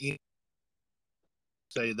end,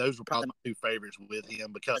 say those were probably my two favorites with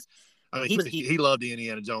him because I mean he loved the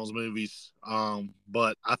Indiana Jones movies,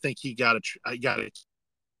 but I think he got a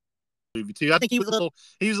movie too. I think he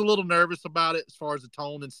was a little nervous about it as far as the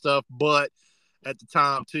tone and stuff, but at the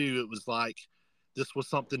time too, it was like this was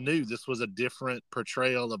something new. This was a different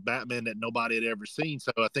portrayal of Batman that nobody had ever seen.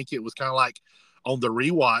 So I think it was kind of like on the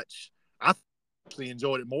rewatch. I actually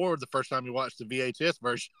enjoyed it more the first time you watched the VHS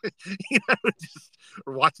version. Just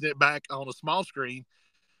watching it back on a small screen.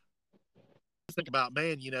 think about,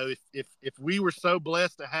 man, if we were so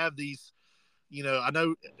blessed to have these, I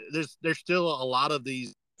know there's still a lot of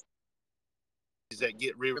these that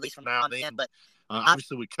get re-released from now and then, but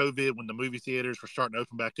obviously with COVID, when the movie theaters were starting to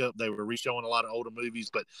open back up, they were re-showing a lot of older movies.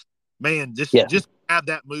 But man, Yeah. just have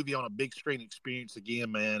that movie on a big screen experience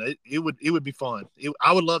again, man. It would be fun.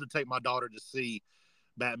 I would love to take my daughter to see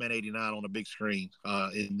Batman '89 on a big screen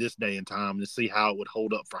in this day and time to see how it would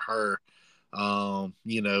hold up for her. And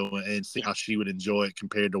see how she would enjoy it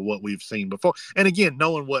compared to what we've seen before. And again,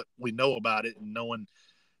 knowing what we know about it and knowing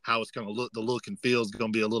how it's going to look, the look and feel is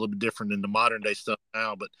going to be a little bit different than the modern day stuff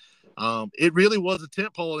now. But it really was a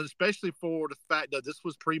tentpole, and especially for the fact that this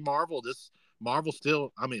was pre-Marvel. Marvel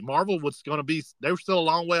was going to be, they were still a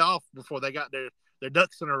long way off before they got their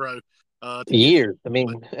ducks in a row. Years.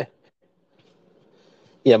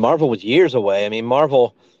 Yeah, Marvel was years away. I mean,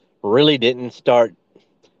 Marvel really didn't start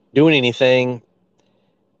doing anything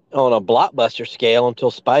on a blockbuster scale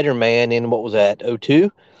until Spider-Man in, what was that,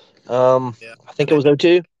 '02? Yeah, I think and it was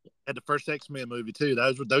 '02. had the first X-Men movie too.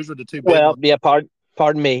 Those were the two big Well, ones. yeah,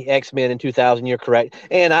 pardon me, X-Men in 2000. You're correct.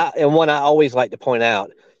 And one I always like to point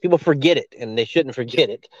out, people forget it, and they shouldn't Yeah, forget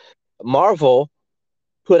it. Marvel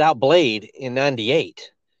put out Blade in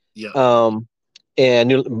 '98. yeah, And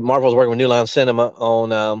Marvel was working with New Line Cinema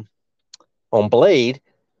on Blade,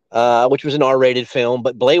 which was an R-rated film.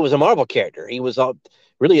 But Blade was a Marvel character. He was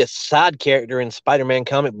really a side character in Spider-Man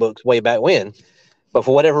comic books way back when. But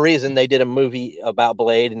for whatever reason, they did a movie about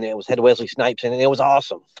Blade, and it had Wesley Snipes in it, and it was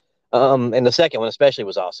awesome. And the second one especially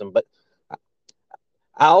was awesome. But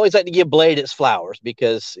I always like to give Blade its flowers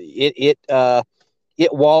because it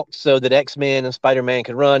walked so that X-Men and Spider-Man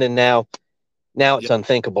could run, and now it's yeah.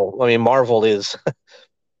 unthinkable. I mean, Marvel is.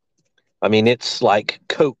 I mean, it's like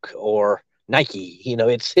Coke or Nike.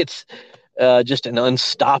 It's just an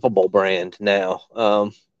unstoppable brand now.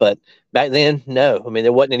 But back then, no. I mean,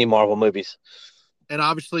 there wasn't any Marvel movies. And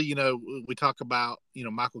obviously, we talk about,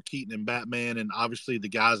 Michael Keaton and Batman, and obviously the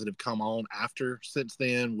guys that have come on after since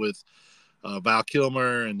then with Val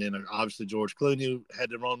Kilmer, and then obviously George Clooney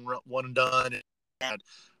had to run one and done. And had,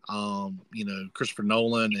 Christopher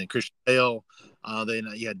Nolan and Christian Bale. Then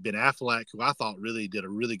you had Ben Affleck, who I thought really did a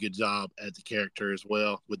really good job as the character as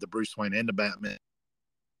well with the Bruce Wayne and the Batman.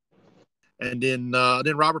 And then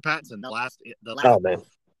Robert Pattinson, the last. Oh man,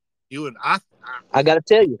 You and I got to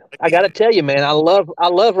tell you, man, I love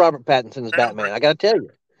Robert Pattinson as Batman. I got to tell you,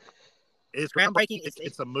 it's groundbreaking.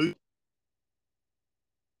 It's a movie.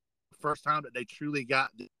 First time that they truly got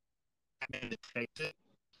the Batman detective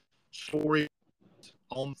story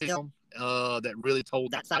on film that really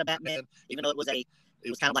told that side of Batman, even though it was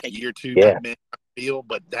kind of like a year two Batman feel,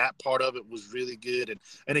 but that part of it was really good.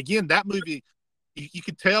 And again, that movie, you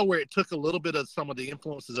could tell where it took a little bit of some of the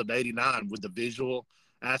influences of '89 with the visual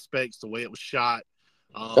aspects, the way it was shot,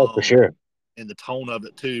 for sure, and the tone of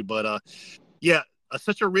it too. But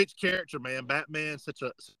such a rich character, man. Batman, such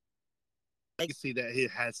a legacy that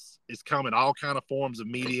it is come in all kind of forms of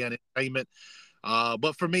media and entertainment.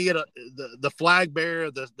 But for me, the flag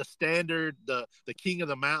bearer, the standard, the king of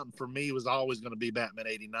the mountain for me was always going to be Batman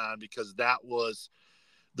 '89 because that was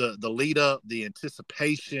the lead up, the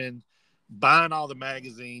anticipation, buying all the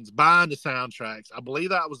magazines, buying the soundtracks. I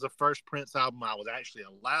believe that was the first Prince album I was actually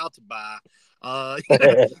allowed to buy.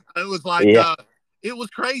 It was like it was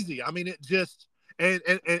crazy. I mean, it just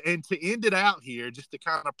and to end it out here, just to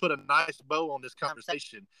kind of put a nice bow on this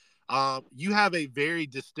conversation. You have a very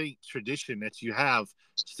distinct tradition that you have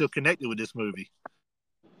still connected with this movie.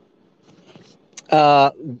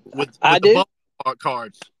 With I the do. bubble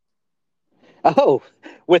cards. Oh,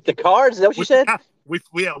 with the cards? Is that what you said? We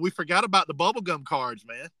forgot about the bubblegum cards,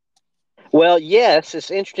 man. Well, yes,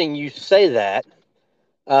 it's interesting you say that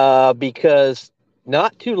because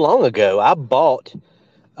not too long ago I bought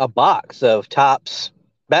a box of Topps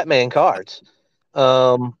Batman cards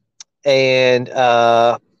and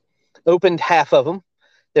opened half of them.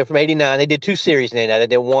 They're from '89. They did two series in that. They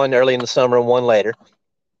did one early in the summer and one later.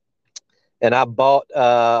 And I bought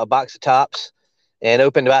a box of Topps and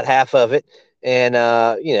opened about half of it. And,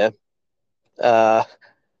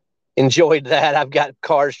 enjoyed that. I've got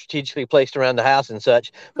cards strategically placed around the house and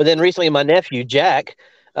such. But then recently, my nephew Jack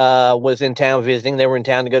was in town visiting. They were in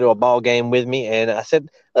town to go to a ball game with me, and I said,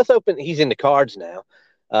 "Let's open." He's into cards now.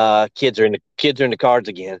 Kids are into cards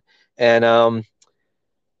again, and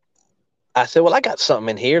I said, "Well, I got something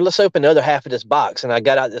in here. Let's open the other half of this box." And I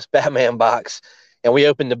got out this Batman box, and we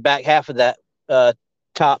opened the back half of that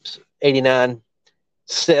Topps '89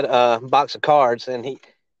 set box of cards, and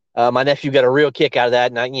my nephew got a real kick out of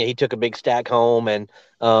that, and he took a big stack home, and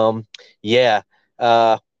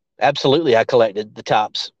Absolutely, I collected the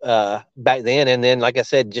tops back then, and then, like I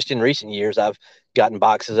said, just in recent years, I've gotten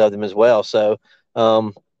boxes of them as well. So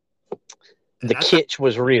um, And the that's how kitsch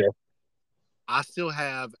was real. I still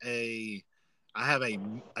have a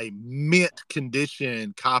mint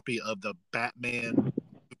condition copy of the Batman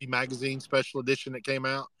movie magazine special edition that came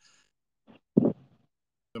out in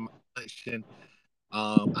my collection.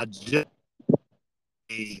 I just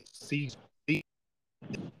a CG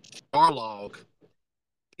Starlog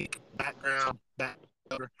back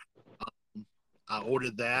cover. I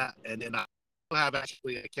ordered that, and then I have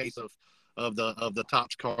actually a case of the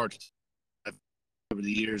Topps cards over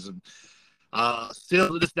the years, and still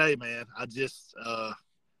to this day, man, I just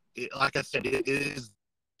like I said, it is.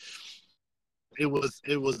 It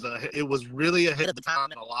was really ahead of the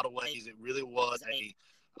time in a lot of ways. It really was a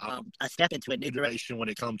step into a new direction when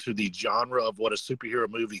it comes to the genre of what a superhero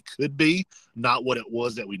movie could be, not what it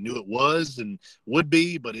was that we knew it was and would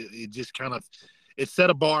be, but it just kind of it set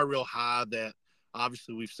a bar real high that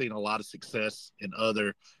obviously we've seen a lot of success in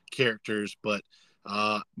other characters. But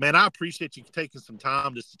man, I appreciate you taking some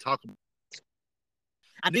time just to talk about.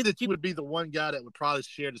 I knew that you would be the one guy that would probably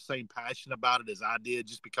share the same passion about it as I did,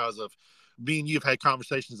 just because of me and you have had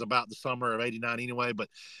conversations about the summer of '89 anyway. But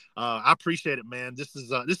I appreciate it, man. This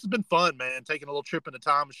has been fun, man. Taking a little trip in the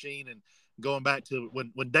time machine and going back to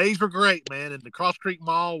when days were great, man, and the Cross Creek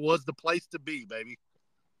Mall was the place to be, baby.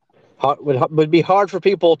 Would be hard for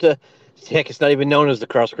people to. Heck, it's not even known as the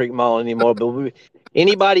Cross Creek Mall anymore. But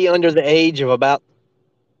anybody under the age of about,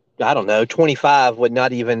 I don't know, 25 would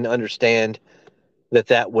not even understand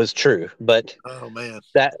that was true. But Oh man,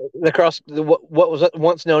 that what was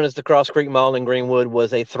once known as the Cross Creek Mall in Greenwood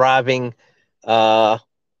was a thriving uh,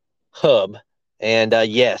 hub. And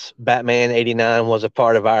yes, Batman '89 was a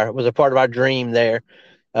part of our dream there.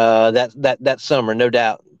 That summer, no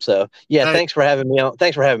doubt. So yeah, hey, thanks for having me on.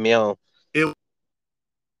 Thanks for having me on. it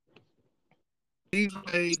was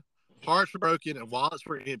made, hearts were broken, and wallets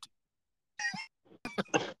were empty.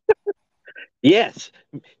 Yes,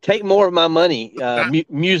 take more of my money. That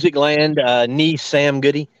Music Land, niece Sam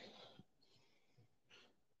Goody.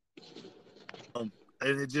 and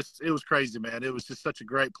it was crazy, man. It was just such a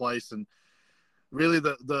great place, and really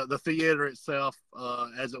the theater itself,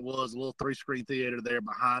 as it was a little 3-screen theater there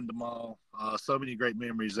behind the mall. So many great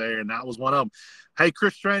memories there, and that was one of them. Hey,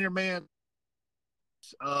 Chris Trainer, man,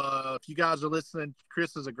 if you guys are listening,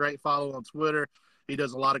 Chris is a great follow on Twitter. He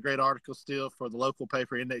does a lot of great articles still for the local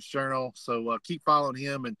paper, Index Journal. So keep following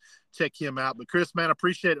him and check him out. But Chris, man, I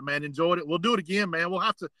appreciate it, man. Enjoyed it. We'll do it again, man. We might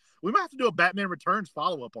have to do a Batman Returns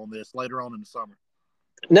follow up on this later on in the summer.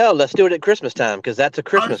 No, let's do it at Christmas time because that's a Oh, that's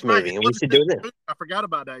Christmas right. movie, and we should do it then. I forgot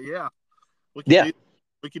about that. Yeah, we could Yeah. do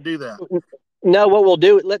we could do that. No, what we'll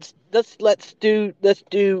do? Let's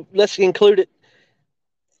include it.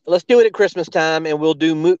 Let's do it at Christmas time, and we'll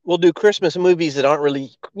do Christmas movies that aren't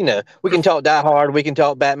really, we can talk Die Hard, we can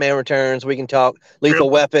talk Batman Returns, we can talk Lethal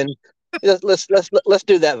Weapon. Let's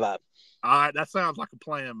do that vibe. All right, that sounds like a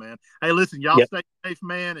plan, man. Hey, listen, y'all Yep, stay safe,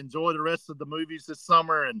 man. Enjoy the rest of the movies this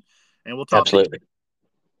summer, and we'll talk to you. absolutely.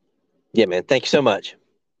 Yeah, man. Thank you so much.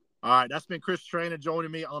 All right, that's been Chris Trainer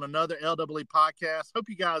joining me on another LWE podcast. Hope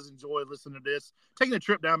you guys enjoyed listening to this, taking a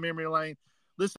trip down memory lane.